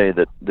 I would say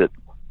that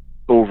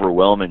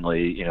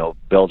overwhelmingly,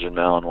 Belgian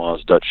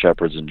Malinois, Dutch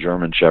Shepherds, and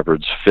German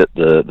Shepherds fit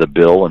the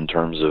bill in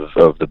terms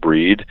of the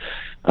breed.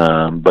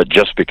 But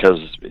just because,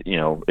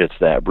 it's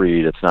that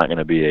breed, it's not going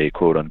to be a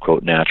quote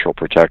unquote natural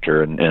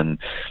protector. And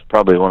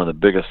probably one of the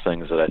biggest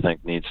things that I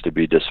think needs to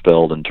be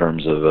dispelled in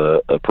terms of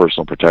a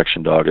personal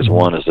protection dog is,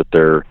 one, is that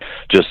they're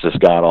just this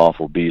god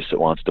awful beast that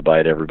wants to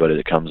bite everybody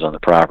that comes on the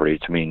property.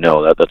 To me,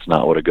 no, that's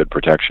not what a good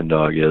protection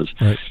dog is.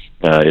 Right.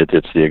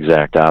 It's the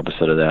exact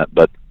opposite of that.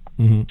 But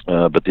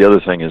the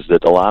other thing is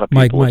that a lot of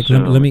people Mike,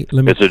 assume let me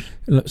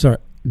sorry,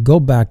 go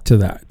back to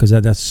that, because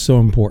that's so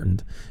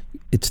important.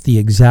 It's the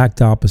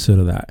exact opposite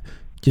of that.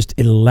 Just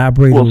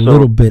elaborate a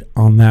little bit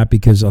on that,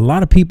 because a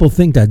lot of people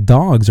think that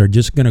dogs are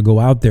just going to go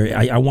out there.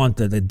 I want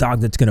the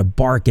dog that's going to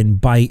bark and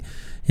bite,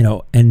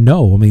 and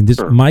no. I mean,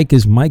 Mike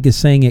is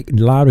saying it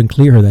loud and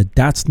clear that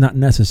that's not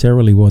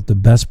necessarily what the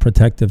best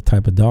protective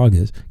type of dog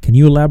is. Can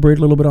you elaborate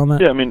a little bit on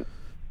that? Yeah, I mean,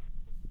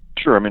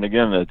 sure. I mean,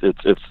 again,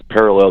 it's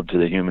parallel to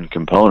the human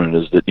component.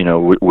 Is that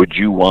would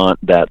you want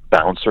that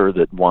bouncer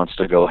that wants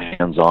to go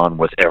hands on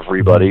with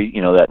everybody?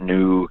 That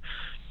new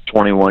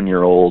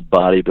 21-year-old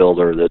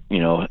bodybuilder that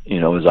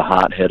is a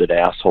hot-headed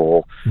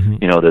asshole,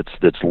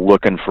 that's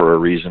looking for a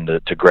reason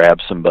to grab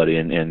somebody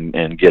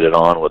and get it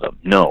on with them.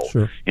 No,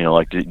 sure.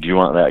 Do you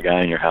want that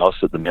guy in your house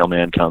that the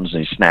mailman comes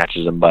and he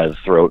snatches him by the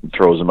throat and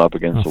throws him up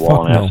against the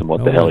wall and asks him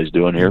what the hell he's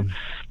doing here?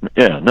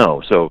 Yeah,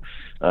 no. So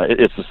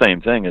it's the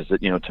same thing. Is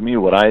that to me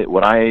what I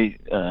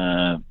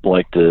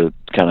like to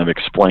kind of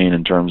explain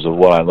in terms of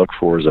what I look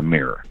for is a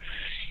mirror.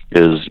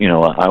 Is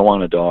I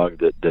want a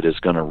dog that is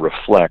going to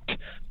reflect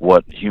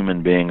what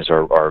human beings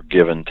are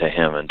given to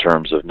him in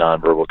terms of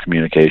nonverbal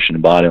communication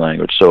and body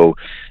language. So,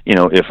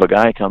 if a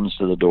guy comes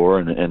to the door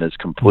and is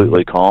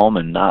completely calm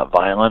and not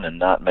violent and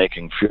not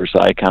making fierce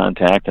eye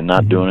contact and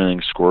not doing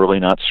anything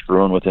squirrely, not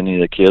screwing with any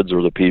of the kids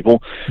or the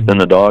people, then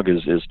the dog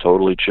is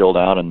totally chilled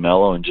out and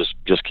mellow and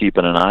just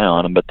keeping an eye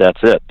on him. But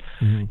that's it.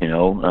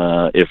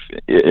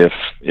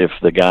 If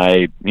the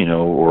guy,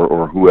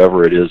 or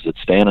whoever it is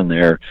that's standing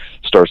there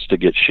starts to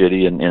get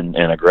shitty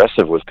and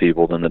aggressive with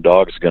people, then the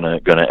dog's gonna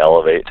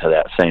elevate to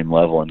that same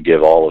level and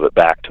give all of it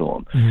back to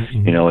him.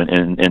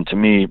 And to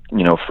me,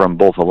 from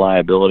both a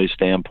liability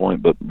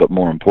standpoint, but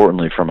more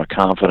importantly from a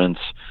confidence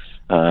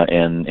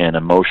and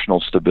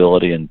emotional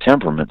stability and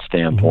temperament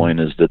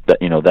standpoint, is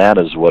that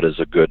is what is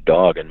a good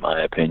dog in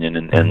my opinion,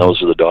 and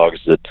those are the dogs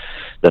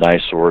that I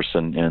source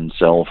and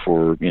sell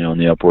for in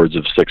the upwards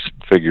of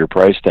six-figure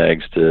price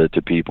tags to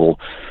people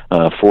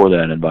for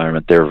that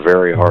environment. They're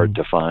very hard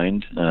to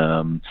find.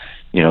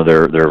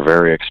 They're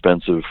very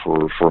expensive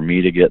for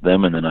me to get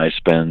them, and then I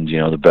spend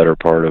the better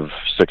part of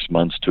 6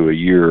 months to a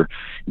year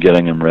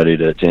getting them ready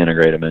to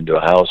integrate them into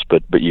a house.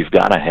 But you've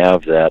got to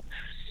have that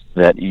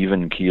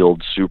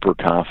even-keeled, super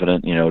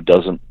confident,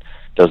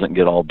 doesn't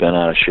get all bent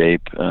out of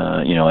shape,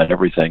 and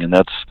everything. And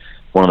that's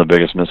one of the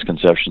biggest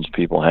misconceptions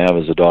people have,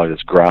 is a dog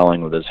that's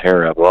growling with his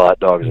hair up. Well, that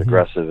dog is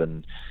aggressive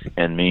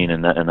and mean,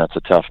 and that's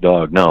a tough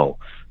dog. No.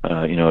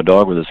 A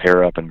dog with his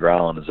hair up and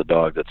growling is a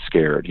dog that's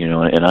scared,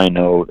 and I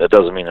know that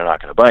doesn't mean they're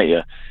not going to bite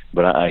you,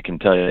 but I can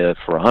tell you that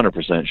for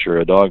 100% sure,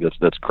 a dog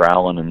that's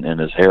growling and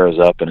his hair is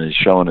up and is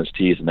showing his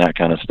teeth and that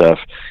kind of stuff,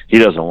 he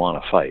doesn't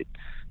want to fight.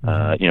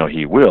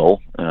 He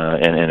will,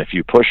 and if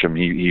you push him,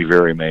 he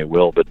very may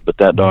will, but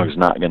that dog's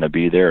not going to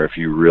be there if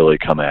you really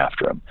come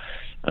after him.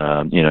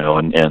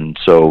 And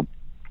so,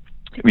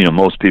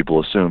 most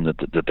people assume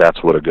that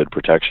that's what a good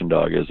protection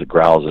dog is. It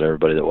growls at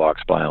everybody that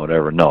walks by and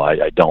whatever. No,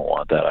 I don't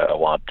want that. I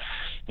want,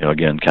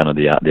 again, kind of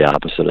the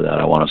opposite of that.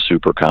 I want a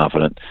super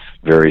confident,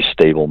 very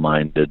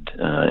stable-minded,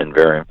 and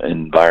very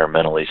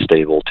environmentally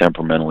stable,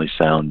 temperamentally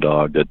sound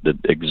dog that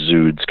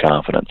exudes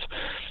confidence.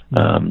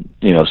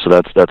 So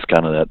that's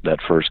kind of that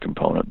first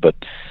component. But,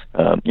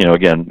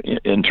 again,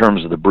 in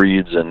terms of the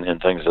breeds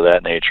and things of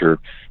that nature,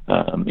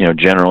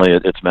 generally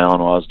it's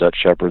Malinois, Dutch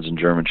Shepherds, and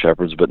German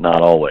Shepherds, but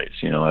not always.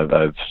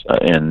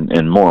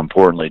 And more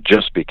importantly,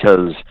 just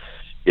because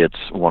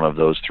it's one of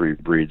those three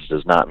breeds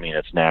does not mean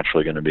it's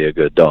naturally going to be a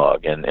good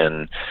dog.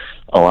 And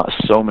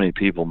so many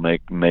people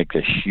make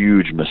a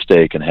huge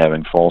mistake in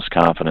having false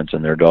confidence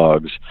in their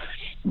dogs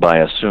by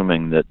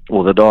assuming that,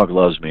 well, the dog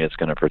loves me, it's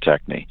going to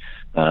protect me.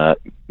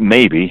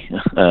 Maybe,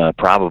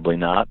 probably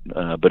not.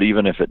 But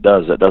even if it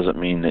does, that doesn't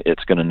mean that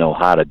it's going to know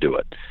how to do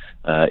it.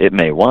 It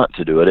may want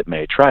to do it, it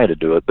may try to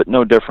do it, but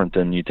no different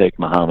than you take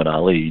Muhammad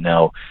Ali.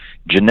 Now,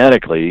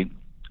 genetically,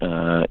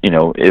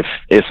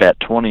 if at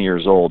 20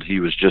 years old he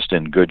was just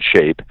in good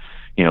shape,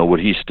 would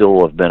he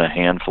still have been a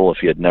handful if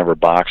he had never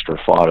boxed or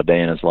fought a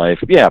day in his life?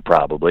 Yeah,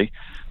 probably.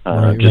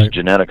 Right.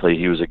 Genetically,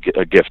 he was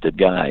a gifted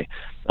guy.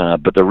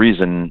 But the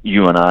reason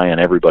you and I and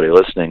everybody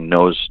listening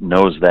knows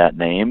that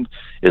name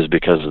is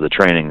because of the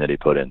training that he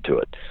put into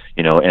it.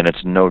 And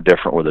it's no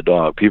different with a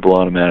dog. People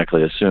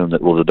automatically assume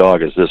that, well, the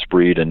dog is this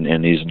breed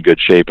and he's in good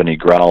shape and he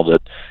growled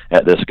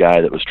at this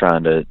guy that was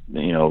trying to,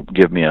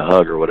 give me a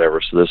hug or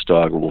whatever, so this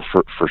dog will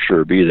for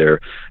sure be there.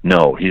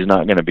 No, he's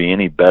not going to be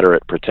any better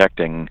at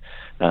protecting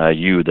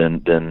you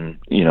than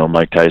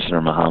Mike Tyson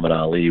or Muhammad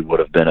Ali would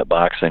have been at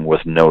boxing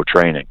with no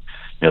training.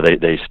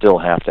 they still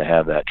have to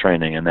have that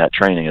training, and that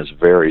training is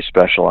very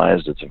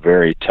specialized. It's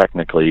very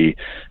technically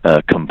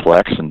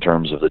complex in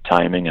terms of the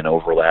timing and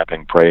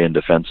overlapping prey and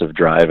defensive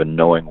drive, and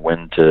knowing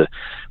when to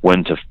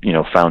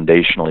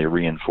foundationally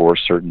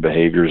reinforce certain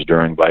behaviors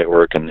during bite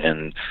work,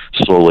 and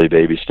slowly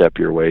baby step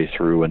your way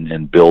through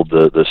and build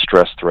the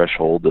stress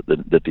threshold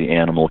that the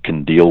animal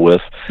can deal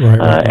with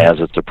as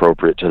it's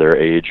appropriate to their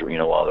age,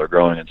 while they're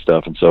growing and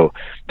stuff. And so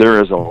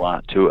there is a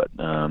lot to it.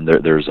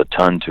 There's a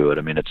ton to it.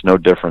 I mean, it's no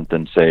different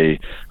than, say,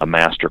 a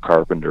master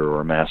carpenter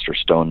or a master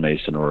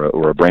stonemason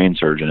or a brain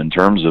surgeon in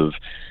terms of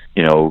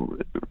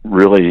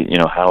really,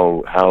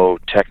 how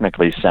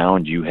technically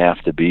sound you have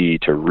to be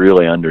to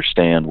really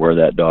understand where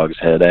that dog's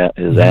head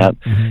is at,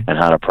 and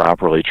how to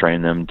properly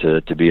train them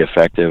to be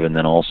effective, and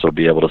then also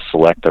be able to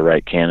select the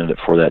right candidate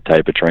for that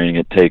type of training.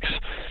 It takes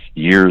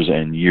years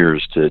and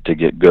years to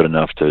get good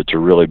enough to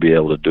really be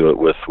able to do it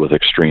with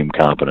extreme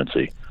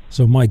competency.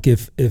 So, Mike,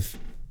 if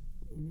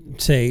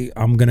say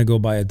I'm going to go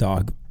buy a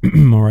dog,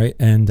 all right,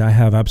 and I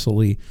have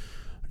absolutely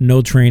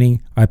no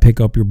training, I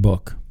pick up your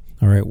book,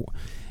 all right,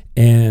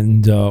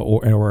 and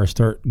or I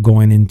start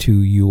going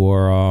into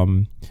your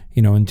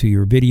into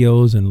your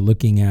videos and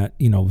looking at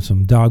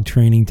some dog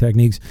training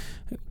techniques.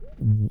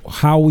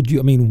 How would you?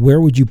 I mean,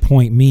 where would you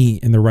point me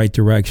in the right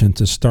direction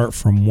to start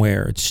from?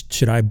 Where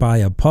should I buy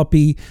a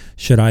puppy?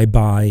 Should I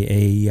buy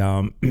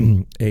a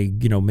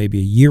maybe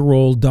a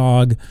year-old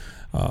dog?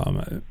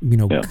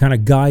 Kind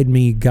of guide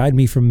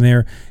me from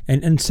there,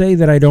 and say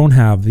that I don't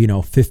have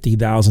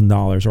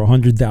 $50,000 or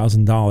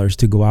 $100,000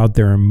 to go out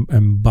there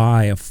and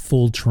buy a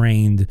full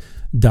trained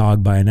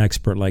dog by an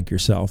expert like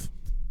yourself.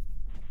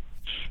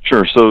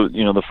 Sure. So,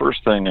 the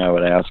first thing I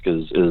would ask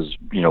is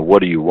what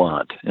do you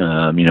want?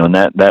 And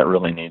that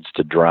really needs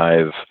to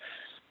drive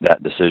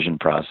that decision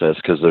process,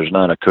 because there's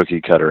not a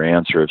cookie cutter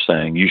answer of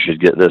saying you should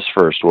get this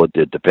first. Well,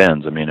 it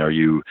depends. I mean, are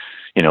you,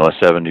 a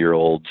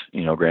 70-year-old,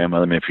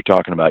 grandmother? I mean, if you're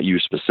talking about you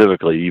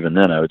specifically, even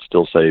then I would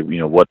still say,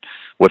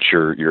 what's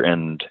your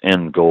end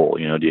goal?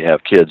 Do you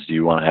have kids? Do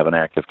you want to have an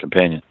active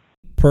companion?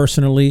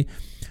 Personally,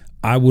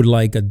 I would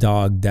like a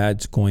dog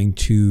that's going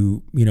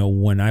to,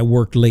 when I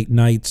work late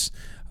nights,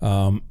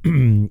 I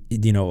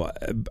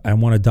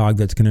want a dog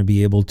that's going to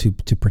be able to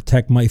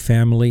protect my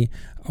family.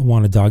 I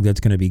want a dog that's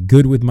going to be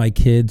good with my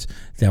kids,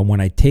 that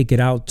when I take it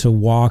out to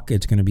walk,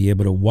 it's going to be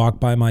able to walk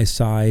by my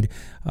side,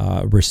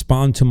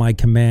 respond to my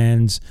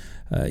commands,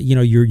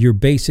 your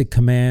basic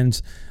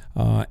commands.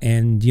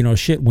 And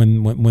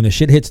when the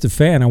shit hits the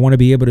fan, I want to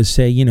be able to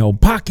say,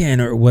 Pakin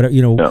or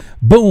whatever,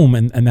 boom.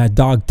 And that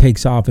dog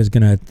takes off, is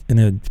going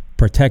to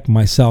protect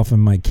myself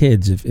and my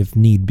kids if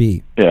need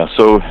be. Yeah.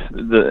 So,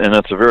 and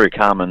that's a very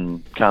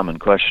common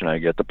question I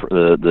get.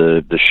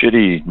 The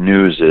shitty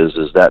news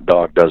is that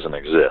dog doesn't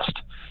exist.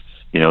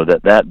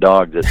 That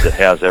dog that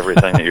has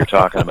everything that you're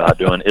talking about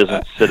doing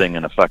isn't sitting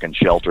in a fucking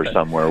shelter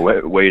somewhere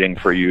waiting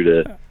for you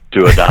to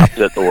adopt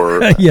it,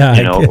 or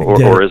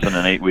or isn't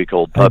an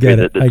 8-week-old puppy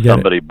that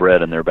somebody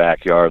bred in their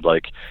backyard.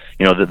 Like,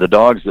 the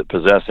dogs that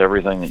possess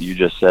everything that you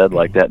just said,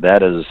 like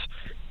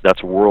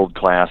that's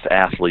world-class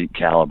athlete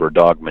caliber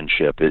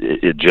dogmanship.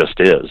 It just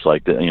is,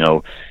 like,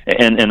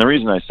 and the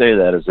reason I say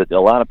that is that a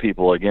lot of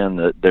people,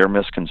 again, their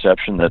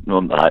misconception that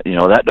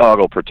that dog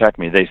will protect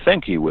me. They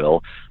think he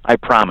will. I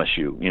promise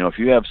you, if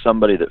you have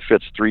somebody that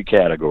fits 3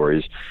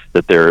 categories,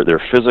 that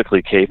they're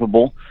physically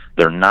capable,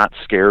 they're not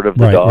scared of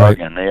the dog,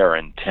 and they are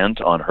intent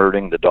on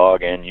hurting the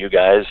dog and you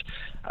guys,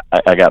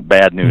 I got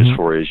bad news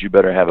for you. Is you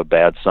better have a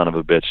bad son of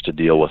a bitch to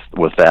deal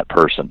with that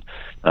person,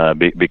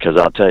 because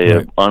I'll tell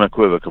you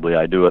unequivocally,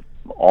 I do it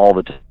all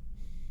the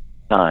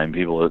time.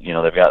 People,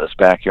 they've got this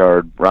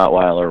backyard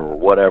Rottweiler or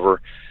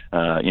whatever,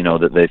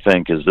 that they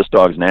think is, this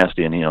dog's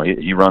nasty, and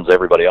he runs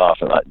everybody off.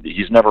 And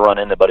he's never run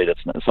anybody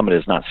somebody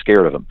that's not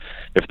scared of him.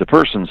 If the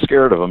person's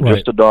scared of him,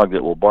 just a dog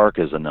that will bark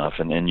is enough,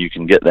 and you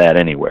can get that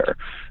anywhere.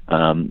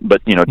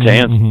 But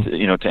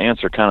to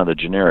answer kind of the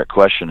generic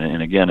question,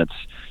 and again,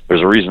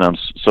 there's a reason I'm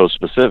so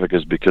specific,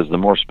 is because the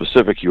more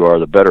specific you are,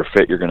 the better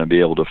fit you're going to be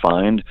able to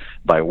find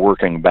by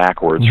working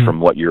backwards from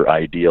what your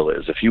ideal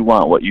is. If you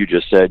want what you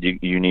just said,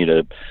 you need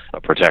a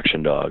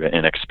protection dog,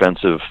 an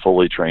expensive,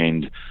 fully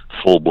trained,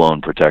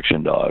 full-blown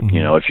protection dog.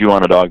 If you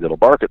want a dog that'll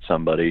bark at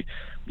somebody,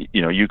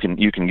 you can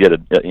get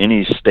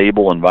any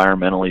stable,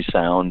 environmentally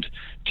sound,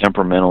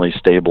 temperamentally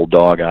stable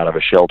dog out of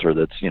a shelter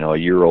that's a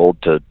year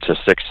old to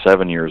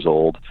 6-7 years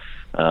old.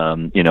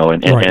 And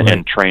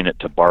train it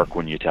to bark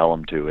when you tell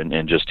them to,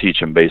 and just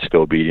teach them basic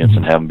obedience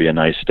and have them be a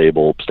nice,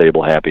 stable,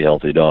 happy,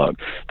 healthy dog.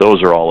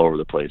 Those are all over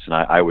the place, and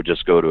I would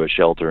just go to a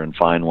shelter and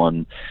find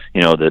one,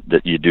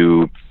 that you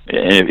do.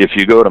 If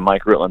you go to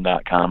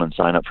MikeRitland.com and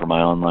sign up for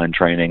my online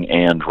training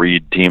and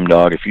read Team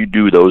Dog, if you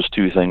do those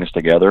 2 things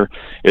together,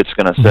 it's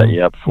going to set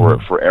you up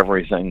for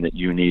everything that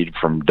you need,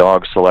 from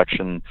dog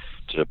selection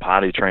to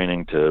potty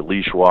training to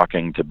leash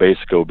walking to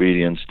basic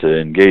obedience to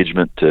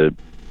engagement to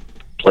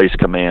place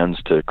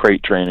commands to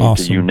crate training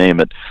to you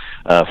name it,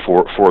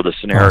 for the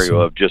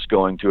scenario of just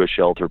going to a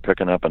shelter,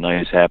 picking up a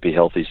nice, happy,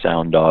 healthy,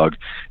 sound dog,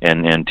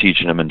 and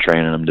teaching them and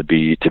training them to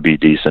be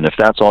decent. If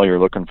that's all you're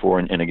looking for,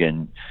 and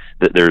again,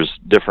 there's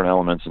different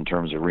elements in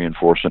terms of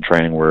reinforcement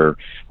training where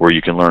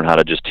you can learn how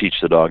to just teach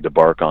the dog to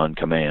bark on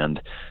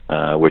command,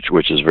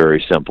 which is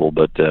very simple,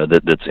 but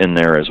that's in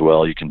there as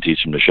well. You can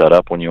teach them to shut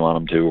up when you want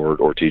them to,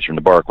 or teach them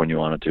to bark when you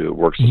want them to. It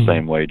works the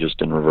same way,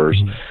 just in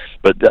reverse.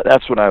 But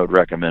that's what I would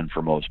recommend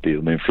for most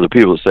people. I mean, for the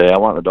people that say, I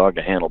want the dog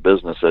to handle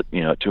business at 2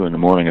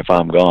 a.m. if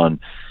I'm gone,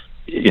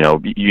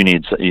 you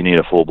need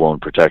a full-blown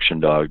protection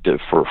dog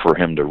for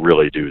him to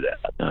really do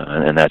that,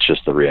 and that's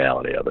just the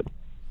reality of it.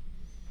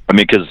 I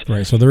mean, because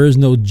right. So there is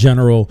no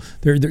general.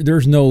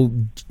 There's no,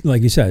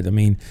 like you said. I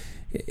mean,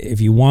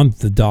 if you want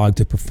the dog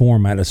to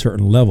perform at a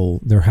certain level,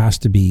 there has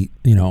to be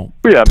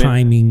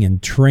timing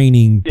and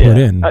training put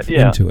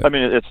into it. I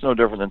mean, it's no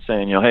different than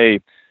saying, hey,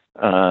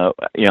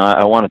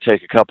 I want to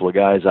take a couple of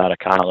guys out of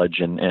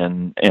college, and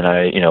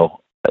I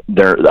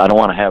don't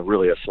want to have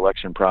really a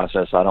selection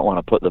process. I don't want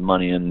to put the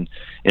money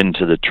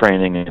into the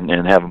training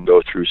and have them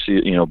go through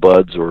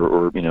buds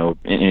or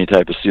any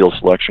type of SEAL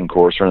selection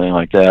course or anything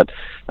like that.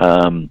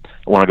 I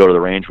want to go to the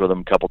range with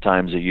them a couple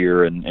times a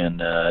year and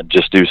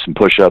just do some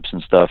push-ups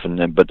and stuff.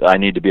 But I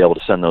need to be able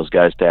to send those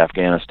guys to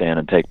Afghanistan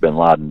and take Bin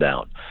Laden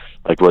down.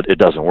 It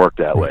doesn't work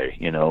that way,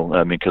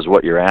 I mean, because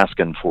what you're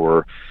asking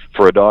for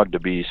a dog to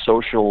be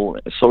social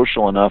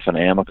enough and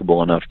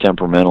amicable enough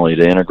temperamentally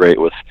to integrate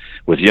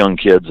with young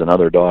kids and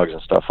other dogs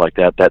and stuff like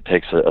that, that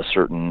takes a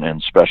certain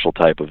and special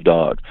type of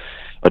dog.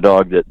 A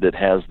dog that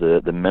has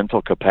the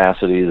mental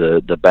capacity,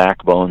 the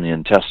backbone, the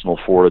intestinal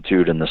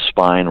fortitude, and the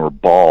spine or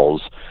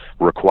balls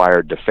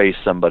required to face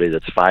somebody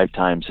that's 5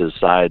 times his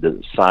size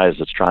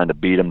that's trying to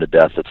beat him to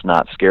death, that's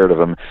not scared of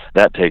him,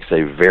 that takes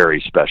a very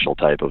special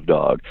type of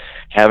dog.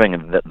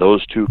 Having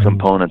those two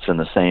components in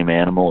the same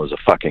animal is a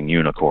fucking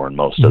unicorn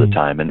most of the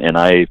time. And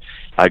I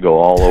go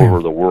all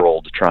over the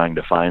world trying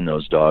to find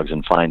those dogs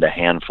and find a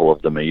handful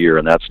of them a year,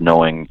 and that's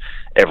knowing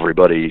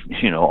everybody,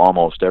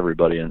 almost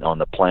everybody on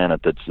the planet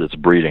that's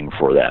breeding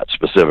for that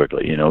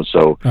specifically,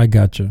 so. I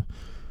gotcha.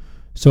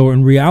 So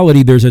in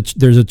reality, there's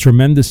a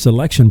tremendous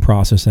selection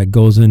process that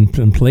goes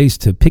in place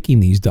to picking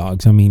these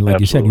dogs. I mean, like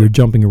Absolutely. You said, you're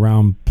jumping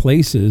around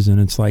places, and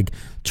it's like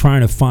trying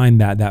to find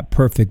that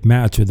perfect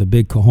match with the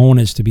big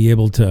cojones to be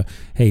able to,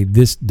 hey,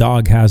 this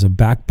dog has a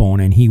backbone,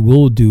 and he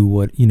will do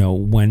what,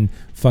 when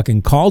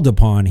fucking called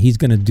upon, he's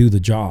going to do the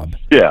job.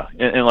 Yeah,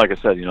 and like I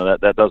said,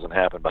 that doesn't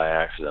happen by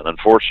accident.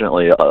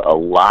 Unfortunately, a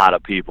lot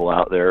of people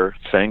out there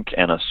think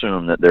and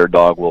assume that their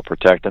dog will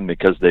protect them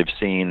because they've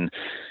seen,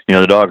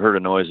 the dog heard a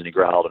noise and he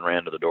growled and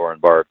ran to the door and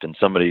barked, and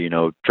somebody,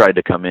 tried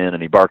to come in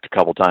and he barked a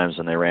couple times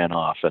and they ran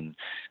off, and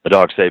the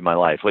dog saved my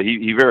life. Well,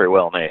 he very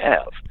well may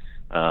have.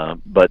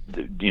 But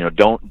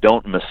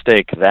don't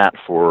mistake that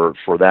for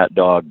that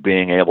dog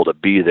being able to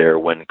be there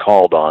when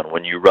called on,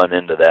 when you run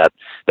into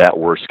that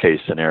worst case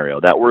scenario.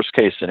 That worst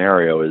case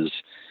scenario is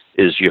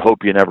you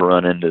hope you never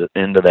run into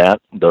that.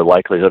 The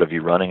likelihood of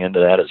you running into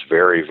that is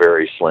very,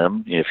 very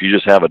slim. If you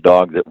just have a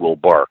dog that will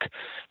bark,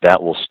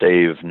 that will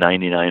stave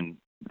 95%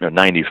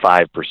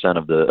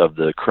 of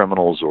the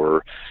criminals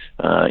or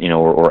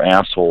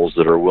assholes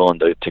that are willing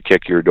to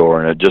kick your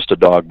door, and just a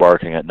dog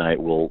barking at night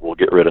will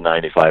get rid of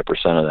 95%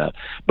 of that.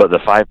 But the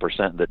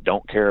 5% that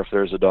don't care if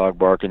there's a dog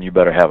barking, you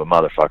better have a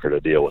motherfucker to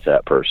deal with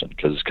that person,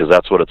 because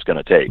that's what it's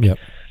going to take. Yep.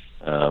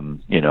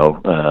 And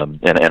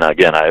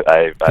again,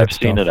 I've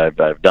seen it,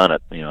 I've done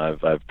it.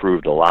 I've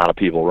proved a lot of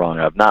people wrong.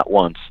 I've not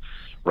once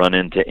run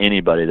into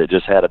anybody that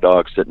just had a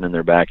dog sitting in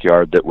their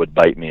backyard that would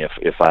bite me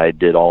if I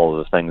did all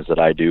of the things that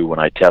I do when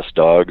I test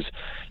dogs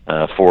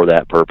for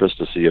that purpose,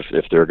 to see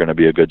if they're going to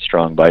be a good,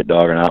 strong bite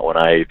dog or not. When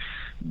I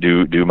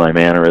do my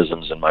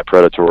mannerisms and my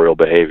predatorial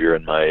behavior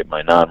and my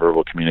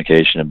nonverbal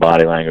communication and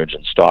body language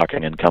and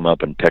stalking and come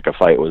up and pick a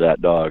fight with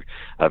that dog,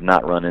 I've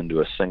not run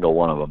into a single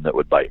one of them that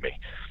would bite me.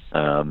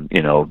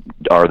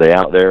 Are they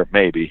out there?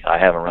 Maybe. I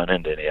haven't run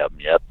into any of them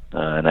yet,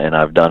 and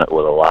I've done it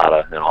with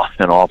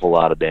an awful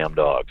lot of damn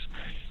dogs.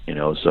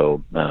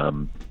 So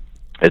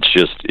it's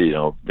just,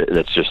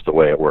 that's just the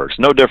way it works.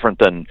 No different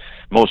than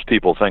most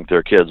people think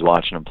their kids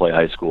watching them play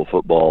high school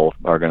football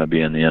are going to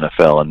be in the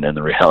NFL, and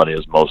the reality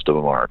is most of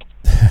them aren't.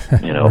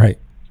 Right.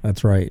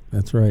 That's right.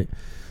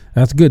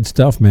 That's good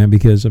stuff, man,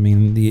 because, I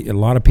mean, a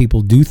lot of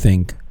people do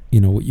think,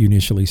 what you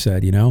initially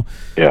said,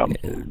 Yeah.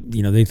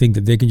 They think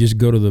that they can just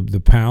go to the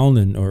pound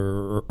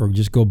or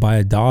just go buy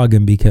a dog,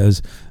 and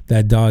because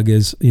that dog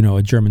is,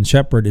 a German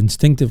Shepherd,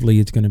 instinctively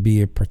it's going to be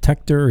a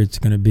protector. It's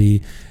going to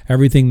be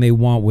everything they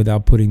want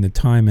without putting the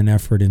time and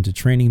effort into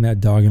training that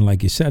dog. And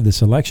like you said, the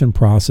selection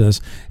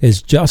process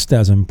is just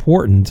as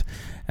important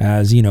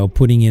as,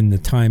 putting in the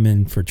time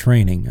in for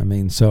training. I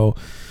mean, so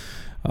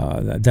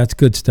that's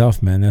good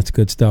stuff, man. That's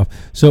good stuff.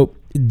 So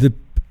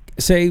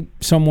say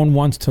someone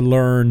wants to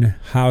learn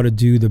how to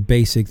do the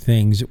basic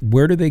things,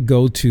 where do they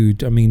go to?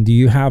 I mean, do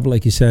you have,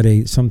 like you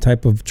said, some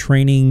type of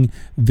training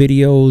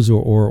videos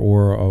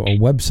or a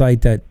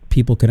website that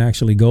people can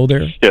actually go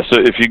there? Yeah, so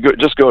if you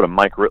just go to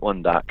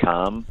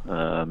MikeRitland.com,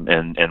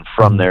 and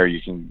from there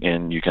you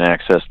can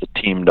access the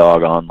Team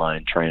Dog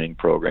online training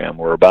program.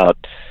 We're about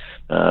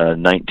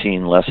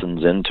 19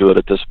 lessons into it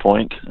at this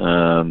point.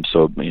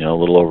 So, a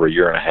little over a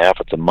year and a half.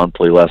 It's a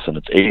monthly lesson.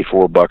 It's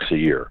 $84 a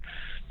year.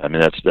 I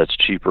mean, that's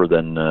cheaper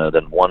than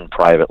one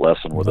private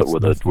lesson with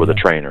a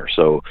trainer.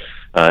 So,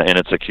 and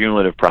it's a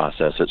cumulative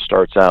process. It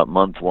starts out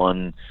month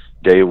one,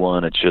 day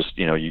one. It's just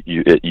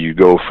you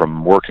go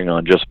from working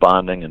on just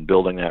bonding and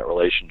building that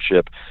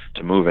relationship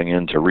to moving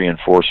into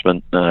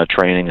reinforcement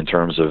training in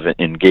terms of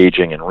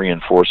engaging and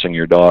reinforcing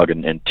your dog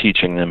and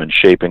teaching them and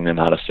shaping them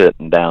how to sit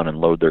and down and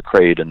load their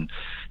crate and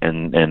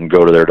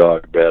go to their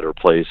dog bed or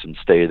place and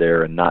stay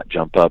there and not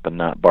jump up and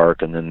not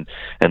bark. And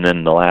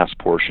then the last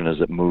portion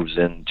is it moves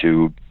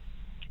into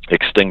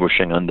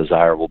extinguishing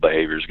undesirable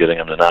behaviors, getting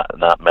them to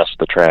not mess with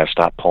the trash,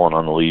 stop pulling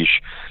on the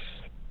leash,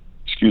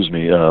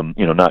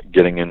 not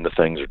getting into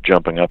things or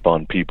jumping up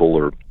on people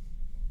or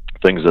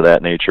things of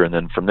that nature. And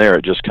then from there,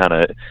 it just kind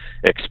of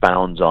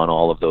expounds on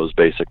all of those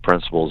basic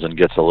principles and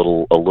gets a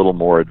little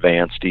more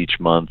advanced each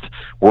month,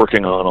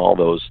 working on all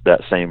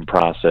that same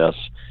process,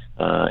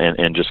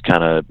 and just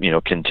kind of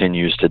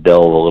continues to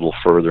delve a little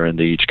further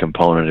into each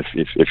component.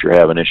 If you're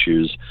having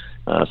issues,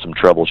 some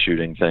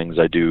troubleshooting things,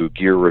 I do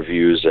gear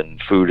reviews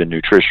and food and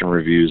nutrition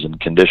reviews and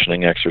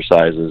conditioning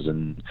exercises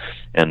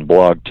and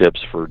blog tips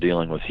for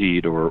dealing with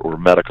heat or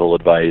medical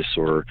advice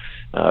or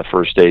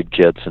first aid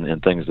kits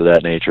and things of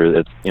that nature.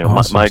 It's,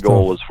 awesome my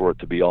goal is for it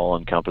to be all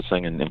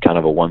encompassing and kind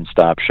of a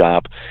one-stop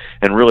shop.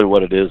 And really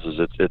what it is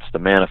it's the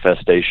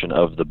manifestation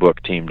of the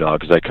book Team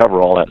Dog, because I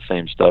cover all that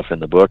same stuff in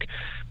the book.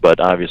 But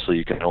obviously,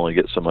 you can only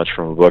get so much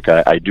from a book.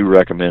 I do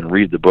recommend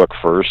read the book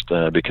first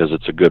because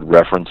it's a good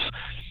reference.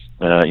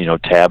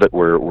 Tab it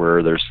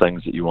where there's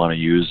things that you want to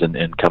use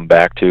and come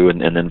back to,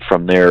 and then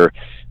from there,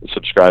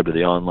 subscribe to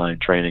the online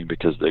training,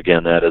 because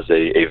again, that is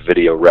a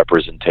video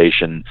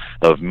representation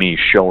of me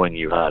showing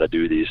you how to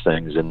do these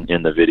things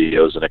in the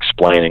videos and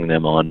explaining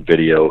them on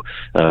video,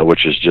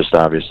 which is just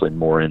obviously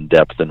more in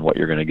depth than what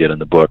you're going to get in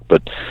the book.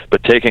 But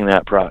taking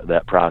that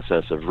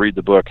process of read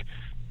the book,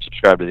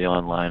 subscribe to the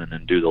online, and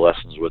then do the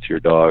lessons with your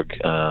dog.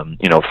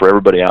 For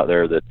everybody out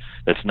there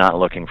that's not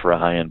looking for a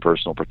high-end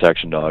personal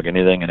protection dog,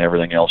 anything and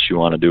everything else you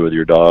want to do with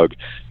your dog,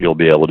 you'll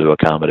be able to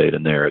accommodate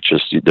in there. It's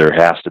just there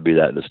has to be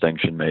that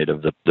distinction made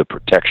of the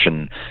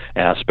protection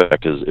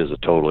aspect is a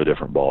totally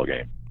different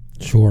ballgame.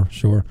 Sure.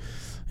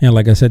 And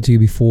like I said to you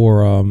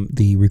before,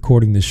 the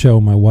recording the show,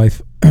 my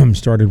wife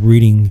started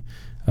reading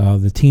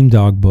the Team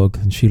Dog book,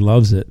 and she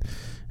loves it.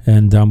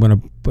 And I'm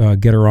going to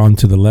get her on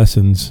to the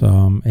lessons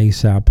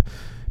ASAP.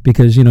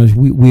 Because,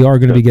 we are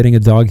going to be getting a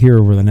dog here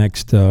over the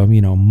next,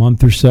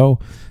 month or so.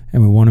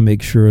 And we want to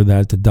make sure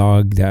that the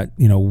dog that,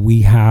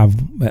 we have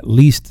at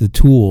least the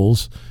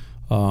tools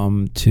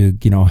to,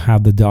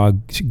 have the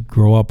dog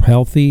grow up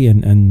healthy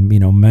and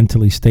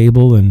mentally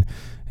stable and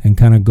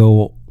kind of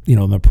go,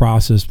 the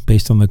process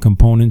based on the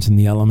components and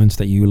the elements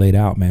that you laid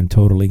out, man.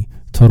 Totally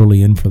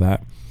in for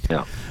that.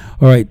 Yeah.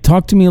 All right.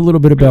 Talk to me a little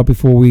bit about,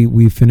 before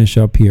we finish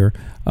up here,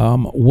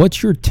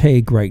 what's your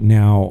take right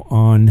now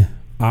on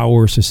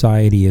our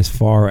society as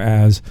far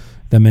as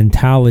the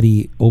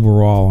mentality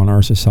overall in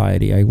our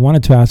society? I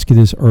wanted to ask you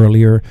this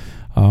earlier.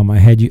 I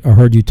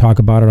heard you talk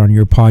about it on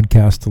your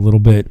podcast a little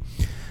bit,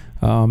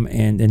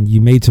 and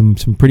you made some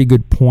pretty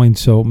good points.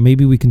 So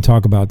maybe we can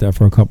talk about that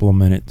for a couple of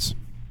minutes.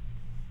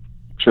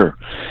 Sure.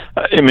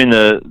 I mean,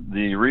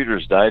 the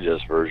Reader's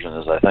Digest version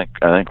is I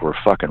think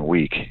we're fucking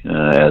weak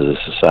as a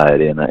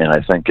society, and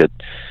I think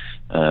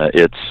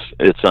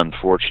it's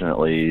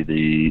unfortunately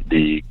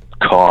the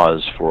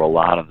cause for a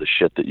lot of the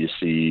shit that you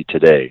see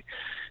today.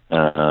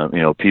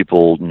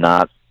 People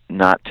not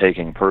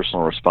taking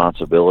personal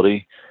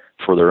responsibility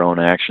for their own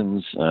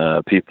actions,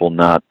 people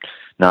not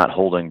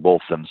holding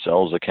both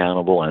themselves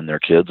accountable and their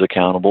kids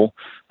accountable.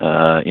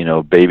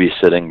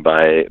 Babysitting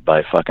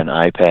by fucking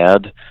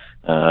iPad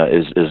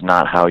is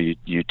not how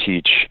you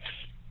teach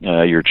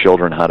your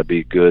children how to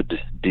be good,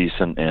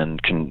 decent,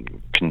 and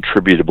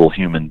contributable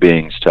human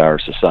beings to our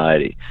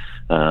society.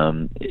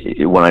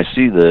 When I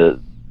see the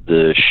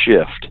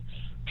shift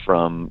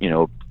from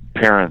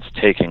parents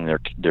taking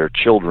their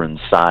children's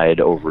side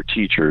over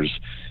teachers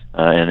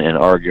and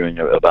arguing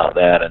about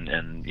that and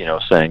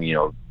saying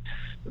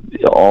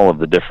all of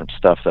the different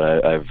stuff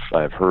that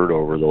I've heard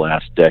over the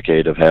last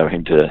decade of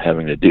having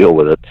to deal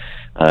with it,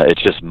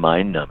 it's just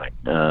mind numbing.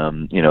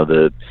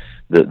 The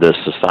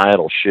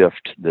societal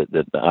shift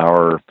that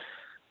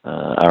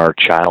our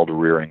child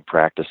rearing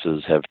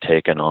practices have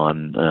taken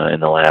on in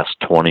the last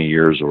 20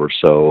 years or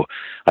so,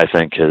 I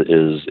think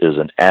is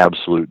an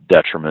absolute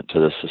detriment to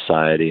the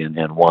society,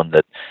 and one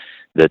that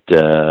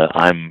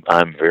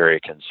I'm very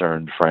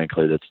concerned,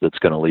 frankly, that's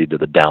going to lead to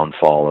the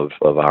downfall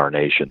of our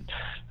nation,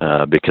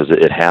 because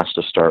it has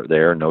to start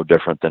there. No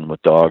different than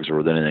with dogs or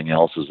with anything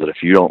else, is that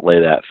if you don't lay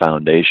that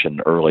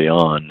foundation early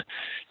on,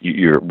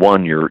 you're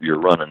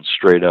running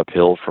straight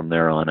uphill from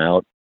there on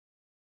out.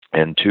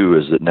 And two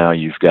is that now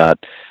you've got,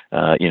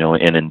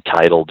 an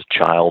entitled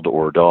child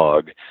or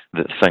dog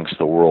that thinks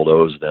the world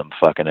owes them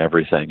fucking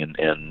everything,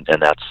 and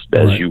that's,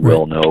 as you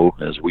well know,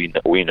 as we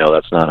know,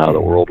 that's not how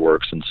the world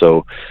works. And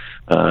so,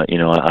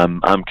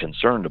 I'm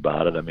concerned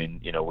about it. I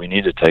mean, we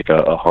need to take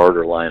a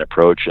harder line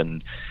approach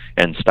and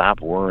stop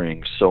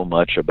worrying so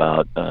much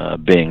about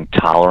being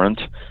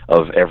tolerant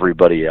of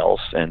everybody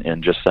else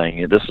and just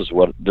saying this is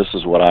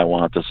what I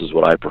want, this is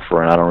what I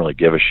prefer, and I don't really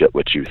give a shit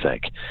what you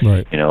think.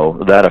 Right.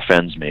 That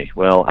offends me.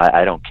 Well,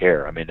 I don't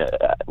care. I mean,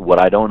 what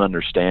I don't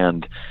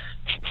understand,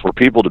 for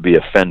people to be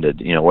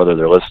offended, whether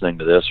they're listening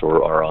to this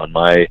or on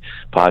my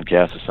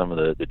podcast, or some of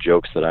the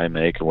jokes that I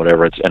make or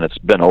whatever, it's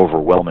been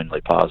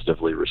overwhelmingly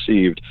positively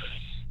received.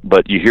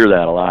 But you hear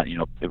that a lot,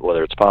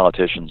 whether it's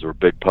politicians or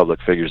big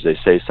public figures, they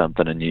say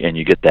something and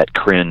you get that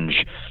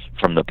cringe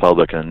from the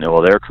public, and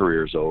their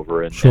career's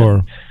over. And, sure.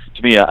 And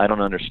to me, I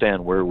don't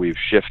understand where we've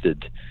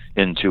shifted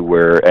into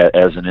where,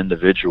 as an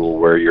individual,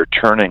 where you're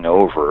turning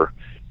over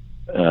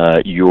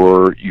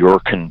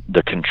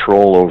the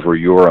control over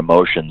your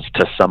emotions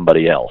to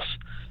somebody else.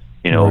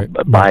 Right.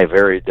 By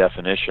very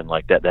definition,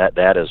 like that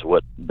is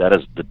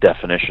the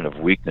definition of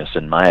weakness,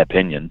 in my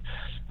opinion.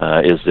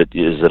 Is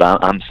that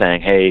I'm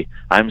saying, hey,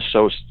 I'm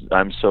so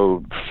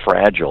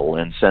fragile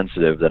and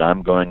sensitive that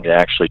I'm going to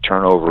actually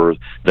turn over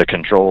the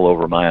control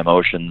over my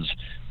emotions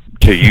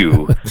to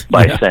you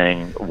by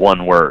saying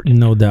one word.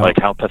 No doubt. Like,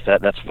 how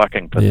pathetic! That's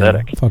fucking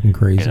pathetic. Yeah, fucking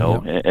crazy.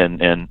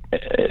 And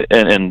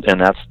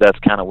that's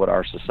kind of what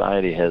our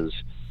society has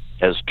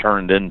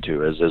turned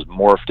into, has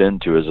morphed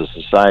into, as a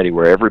society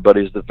where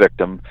everybody's the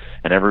victim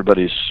and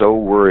everybody's so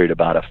worried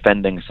about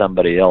offending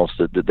somebody else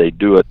that they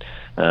do it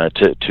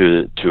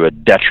to a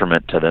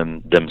detriment to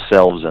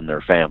themselves and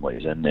their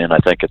families. And I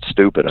think it's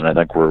stupid, and I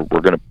think we're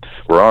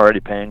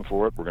already paying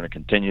for it. We're going to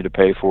continue to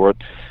pay for it.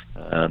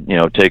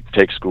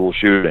 Take school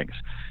shootings.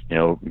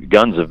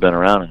 Guns have been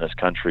around in this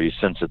country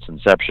since its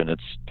inception.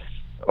 It's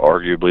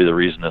arguably the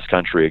reason this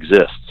country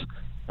exists.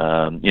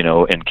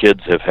 And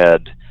kids have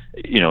had,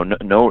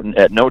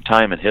 at no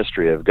time in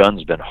history have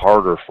guns been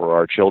harder for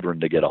our children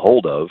to get a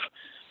hold of,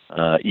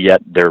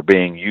 yet they're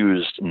being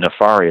used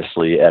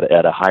nefariously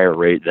at a higher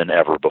rate than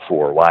ever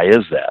before. Why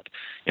is that?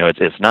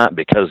 It's not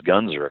because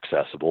guns are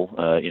accessible.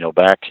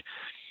 Back,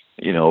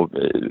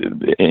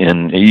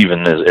 in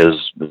even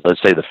as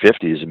let's say the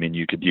 50s, I mean,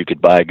 you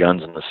could buy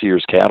guns in the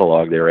Sears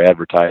catalog. They were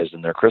advertised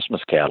in their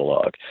Christmas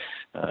catalog.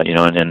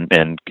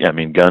 And I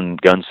mean,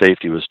 gun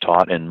safety was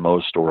taught in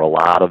most or a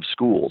lot of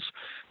schools.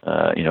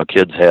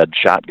 Kids had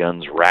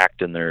shotguns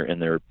racked in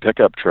their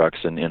pickup trucks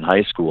in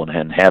high school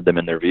and had them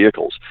in their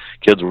vehicles.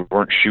 Kids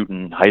weren't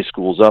shooting high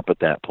schools up at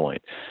that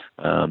point.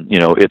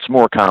 It's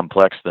more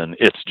complex than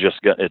it's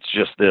just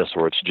this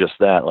or it's just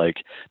that. Like,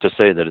 to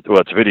say that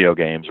it's video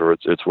games or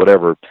it's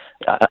whatever.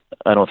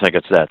 I don't think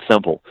it's that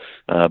simple.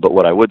 But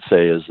what I would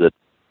say is that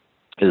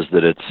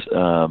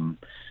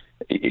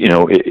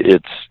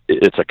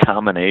it's a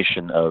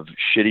combination of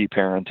shitty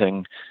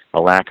parenting, a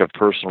lack of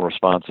personal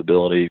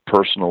responsibility,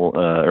 political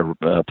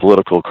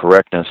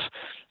correctness,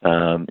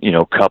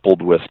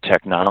 coupled with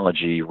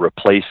technology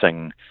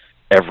replacing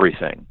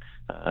everything.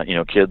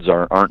 Kids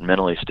aren't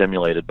mentally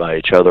stimulated by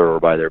each other or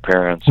by their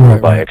parents or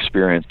by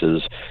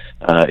experiences.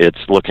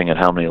 It's looking at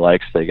how many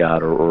likes they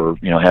got, or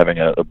having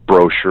a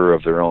brochure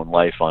of their own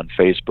life on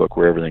Facebook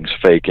where everything's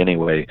fake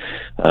anyway.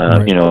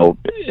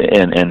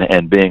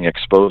 And being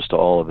exposed to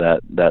all of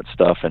that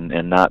stuff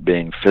and not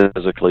being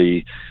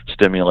physically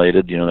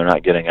stimulated. They're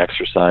not getting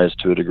exercise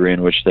to a degree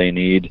in which they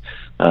need,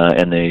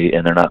 and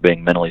they're not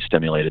being mentally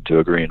stimulated to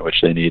a degree in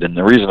which they need. And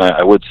the reason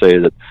I would say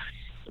that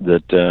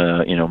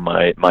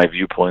my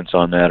viewpoints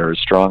on that are as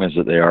strong as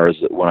they are is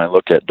that when I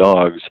look at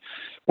dogs,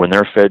 when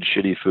they're fed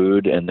shitty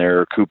food and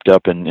they're cooped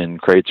up in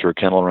crates or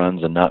kennel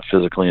runs and not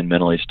physically and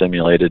mentally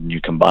stimulated, and you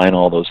combine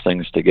all those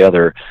things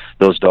together,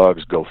 those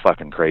dogs go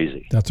fucking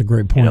crazy. That's a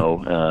great point.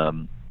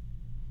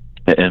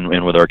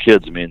 And with our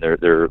kids, I mean,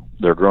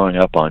 they're growing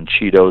up on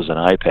Cheetos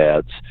and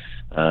iPads.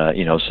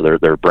 So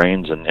their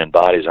brains and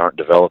bodies aren't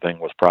developing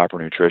with proper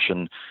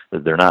nutrition.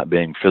 They're not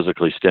being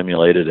physically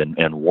stimulated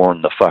and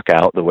worn the fuck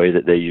out the way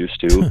that they used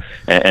to,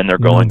 and they're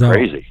going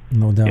crazy.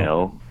 No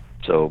doubt.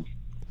 So.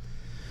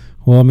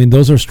 Well, I mean,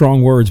 those are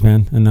strong words,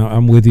 man, and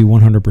I'm with you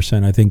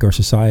 100%. I think our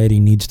society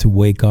needs to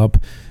wake up,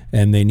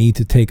 and they need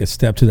to take a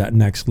step to that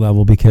next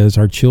level, because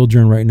our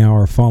children right now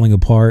are falling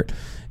apart.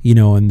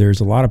 And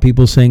there's a lot of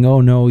people saying,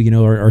 oh, no,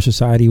 our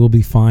society will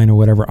be fine or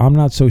whatever. I'm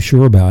not so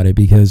sure about it,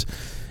 because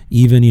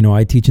even,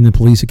 I teach in the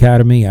police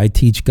academy. I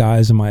teach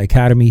guys in my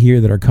academy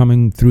here that are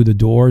coming through the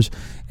doors,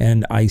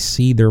 and I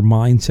see their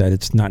mindset.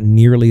 It's not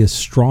nearly as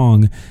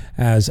strong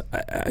as,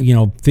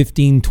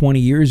 15, 20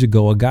 years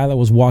ago. A guy that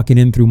was walking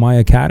in through my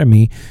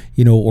academy,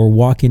 or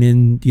walking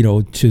in,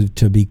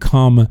 to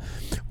become,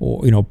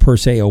 per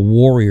se a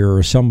warrior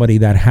or somebody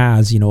that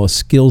has, a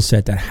skill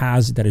set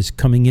that is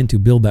coming in to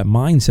build that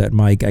mindset,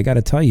 Mike. I got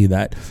to tell you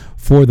that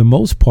for the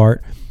most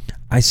part,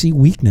 I see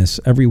weakness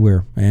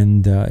everywhere,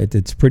 and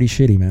it's pretty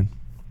shitty, man.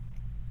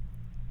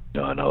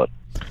 No, I know it.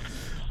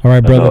 All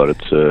right, brother. I know it.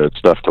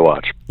 It's tough to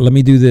watch. Let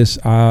me do this.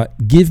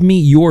 Give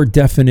me your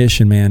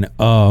definition, man,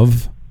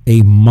 of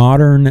a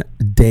modern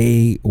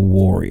day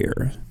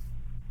warrior.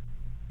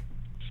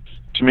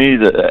 To me,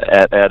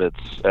 at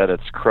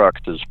its crux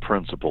is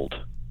principled.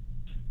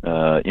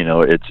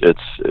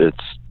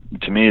 It's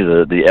to me,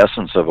 the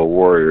essence of a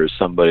warrior is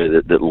somebody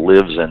that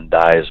lives and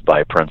dies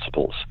by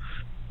principles.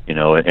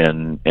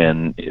 And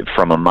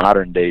from a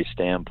modern day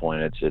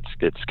standpoint,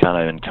 it's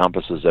kind of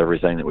encompasses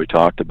everything that we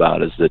talked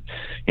about. Is that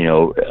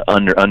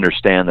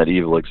understand that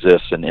evil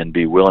exists and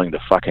be willing to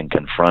fucking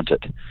confront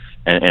it,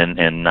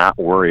 and not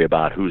worry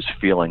about whose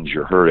feelings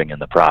you're hurting in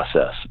the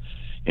process.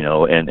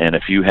 And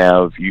if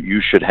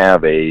you should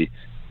have a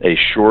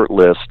short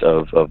list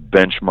of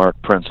benchmark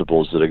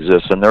principles that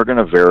exist, and they're going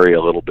to vary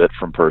a little bit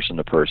from person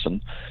to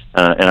person.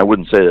 And I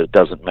wouldn't say that it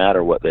doesn't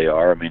matter what they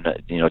are. I mean,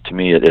 to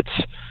me, it's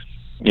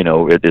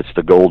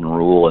the golden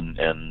rule, and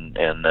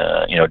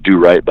do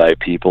right by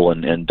people,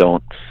 and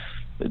don't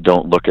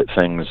look at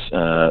things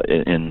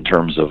in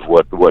terms of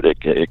what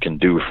it can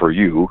do for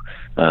you,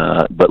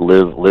 but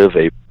live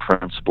a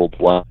principled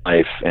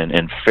life,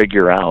 and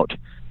figure out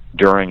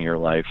during your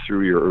life,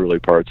 through your early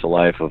parts of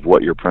life, of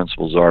what your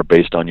principles are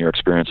based on your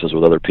experiences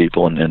with other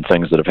people and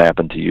things that have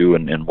happened to you,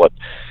 and what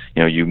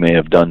you may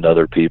have done to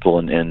other people,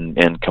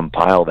 and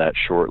compile that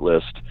short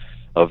list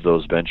of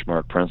those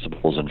benchmark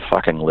principles and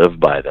fucking live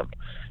by them.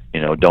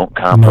 Don't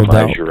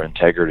compromise your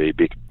integrity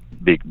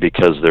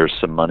because there's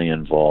some money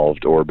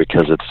involved, or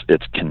because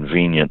it's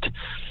convenient,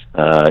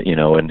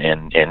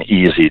 and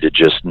easy to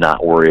just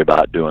not worry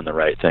about doing the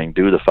right thing.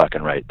 Do the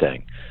fucking right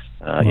thing.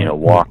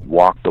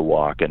 Walk the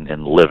walk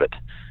and live it,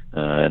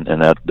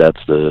 and that's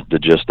the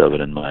gist of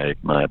it, in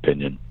my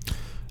opinion.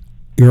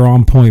 You're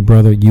on point,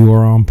 brother. You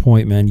are on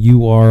point, man.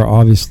 You are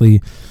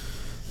obviously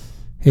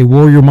a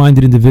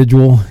warrior-minded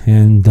individual,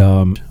 and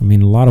a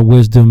lot of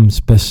wisdom,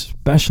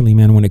 especially,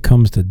 man, when it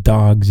comes to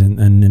dogs and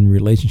in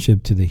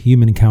relationship to the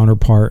human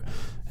counterpart,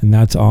 and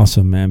that's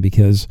awesome, man,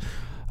 because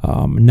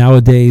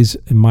nowadays,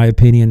 in my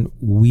opinion,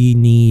 we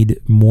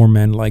need more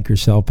men like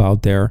yourself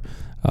out there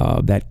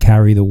that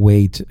carry the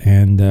weight,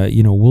 and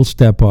we'll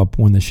step up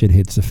when the shit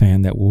hits the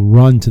fan, that will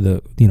run to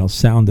the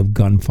sound of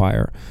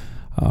gunfire.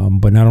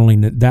 But not only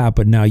that,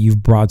 but now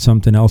you've brought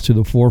something else to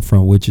the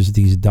forefront, which is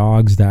these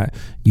dogs that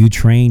you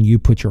train. You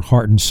put your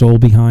heart and soul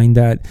behind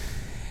that,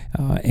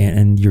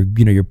 and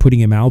you're putting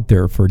them out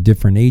there for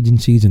different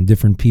agencies and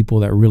different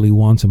people that really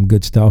want some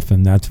good stuff,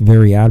 and that's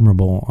very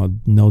admirable,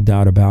 no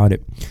doubt about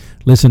it.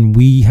 Listen,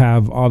 we're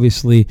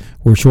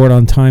short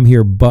on time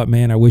here, but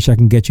man, I wish I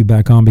can get you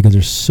back on, because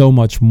there's so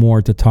much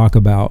more to talk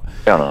about.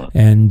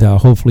 And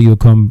hopefully you'll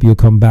come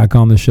back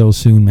on the show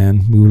soon,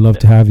 man. We would love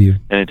to have you.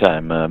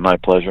 Anytime. My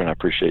pleasure, and I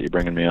appreciate you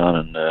bringing me on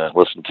and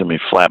listen to me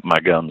flap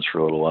my gums for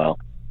a little while.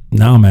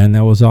 No, man,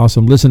 that was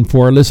awesome. Listen,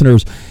 for our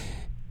listeners,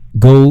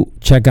 go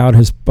check out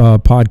his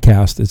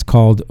podcast. It's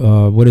called,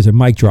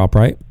 Mic Drop,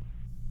 right?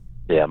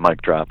 Yeah,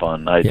 Mic Drop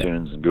on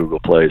iTunes and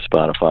Google Play,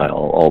 Spotify,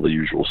 all the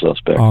usual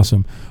suspects.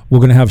 Awesome. We're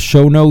going to have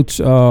show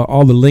notes,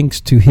 all the links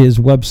to his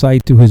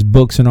website, to his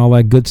books and all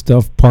that good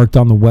stuff parked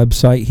on the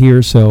website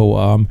here.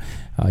 So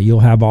you'll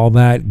have all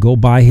that. Go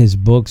buy his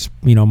books.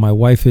 My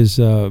wife is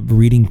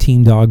reading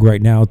Teen Dog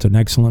right now. It's an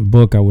excellent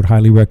book. I would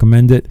highly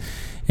recommend it.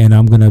 And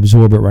I'm going to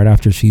absorb it right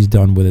after she's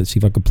done with it, see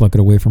if I can pluck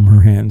it away from her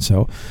hand.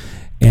 So,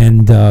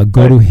 and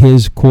go to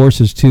his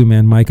courses too,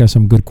 man. Mike has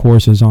some good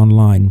courses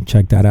online.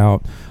 Check that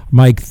out.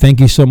 Mike, thank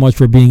you so much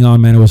for being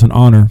on, man. It was an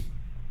honor.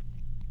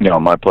 No,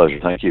 my pleasure.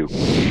 Thank you.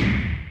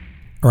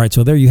 All right,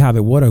 so there you have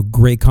it. What a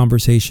great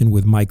conversation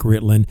with Mike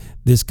Ritlin.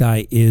 This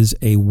guy is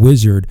a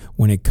wizard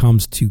when it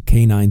comes to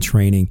canine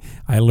training.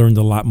 I learned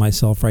a lot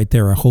myself right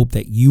there. I hope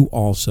that you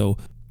also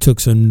took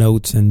some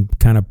notes and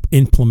kind of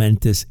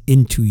implement this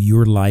into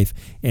your life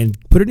and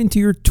put it into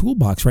your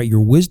toolbox, right? Your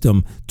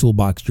wisdom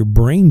toolbox, your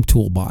brain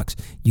toolbox.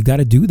 You got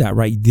to do that,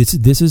 right?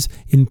 This is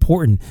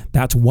important.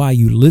 That's why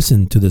you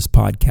listen to this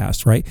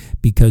podcast, right?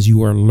 Because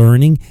you are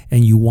learning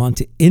and you want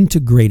to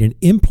integrate and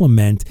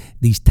implement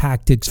these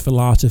tactics,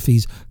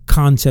 philosophies,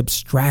 concepts,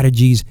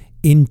 strategies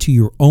into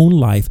your own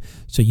life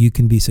so you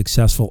can be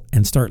successful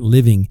and start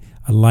living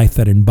a life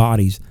that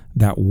embodies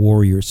that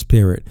warrior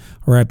spirit.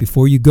 All right,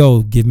 before you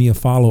go, give me a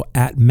follow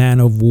at Man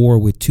of War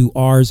with 2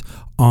 R's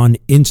on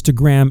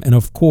Instagram. And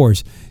of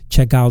course,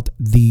 check out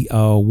the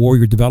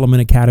Warrior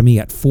Development Academy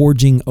at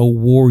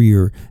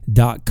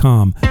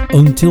forgingawarrior.com.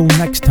 Until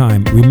next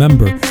time,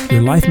 remember,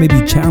 your life may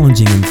be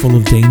challenging and full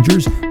of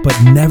dangers, but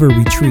never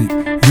retreat.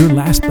 Your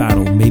last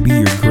battle may be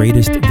your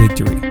greatest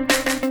victory.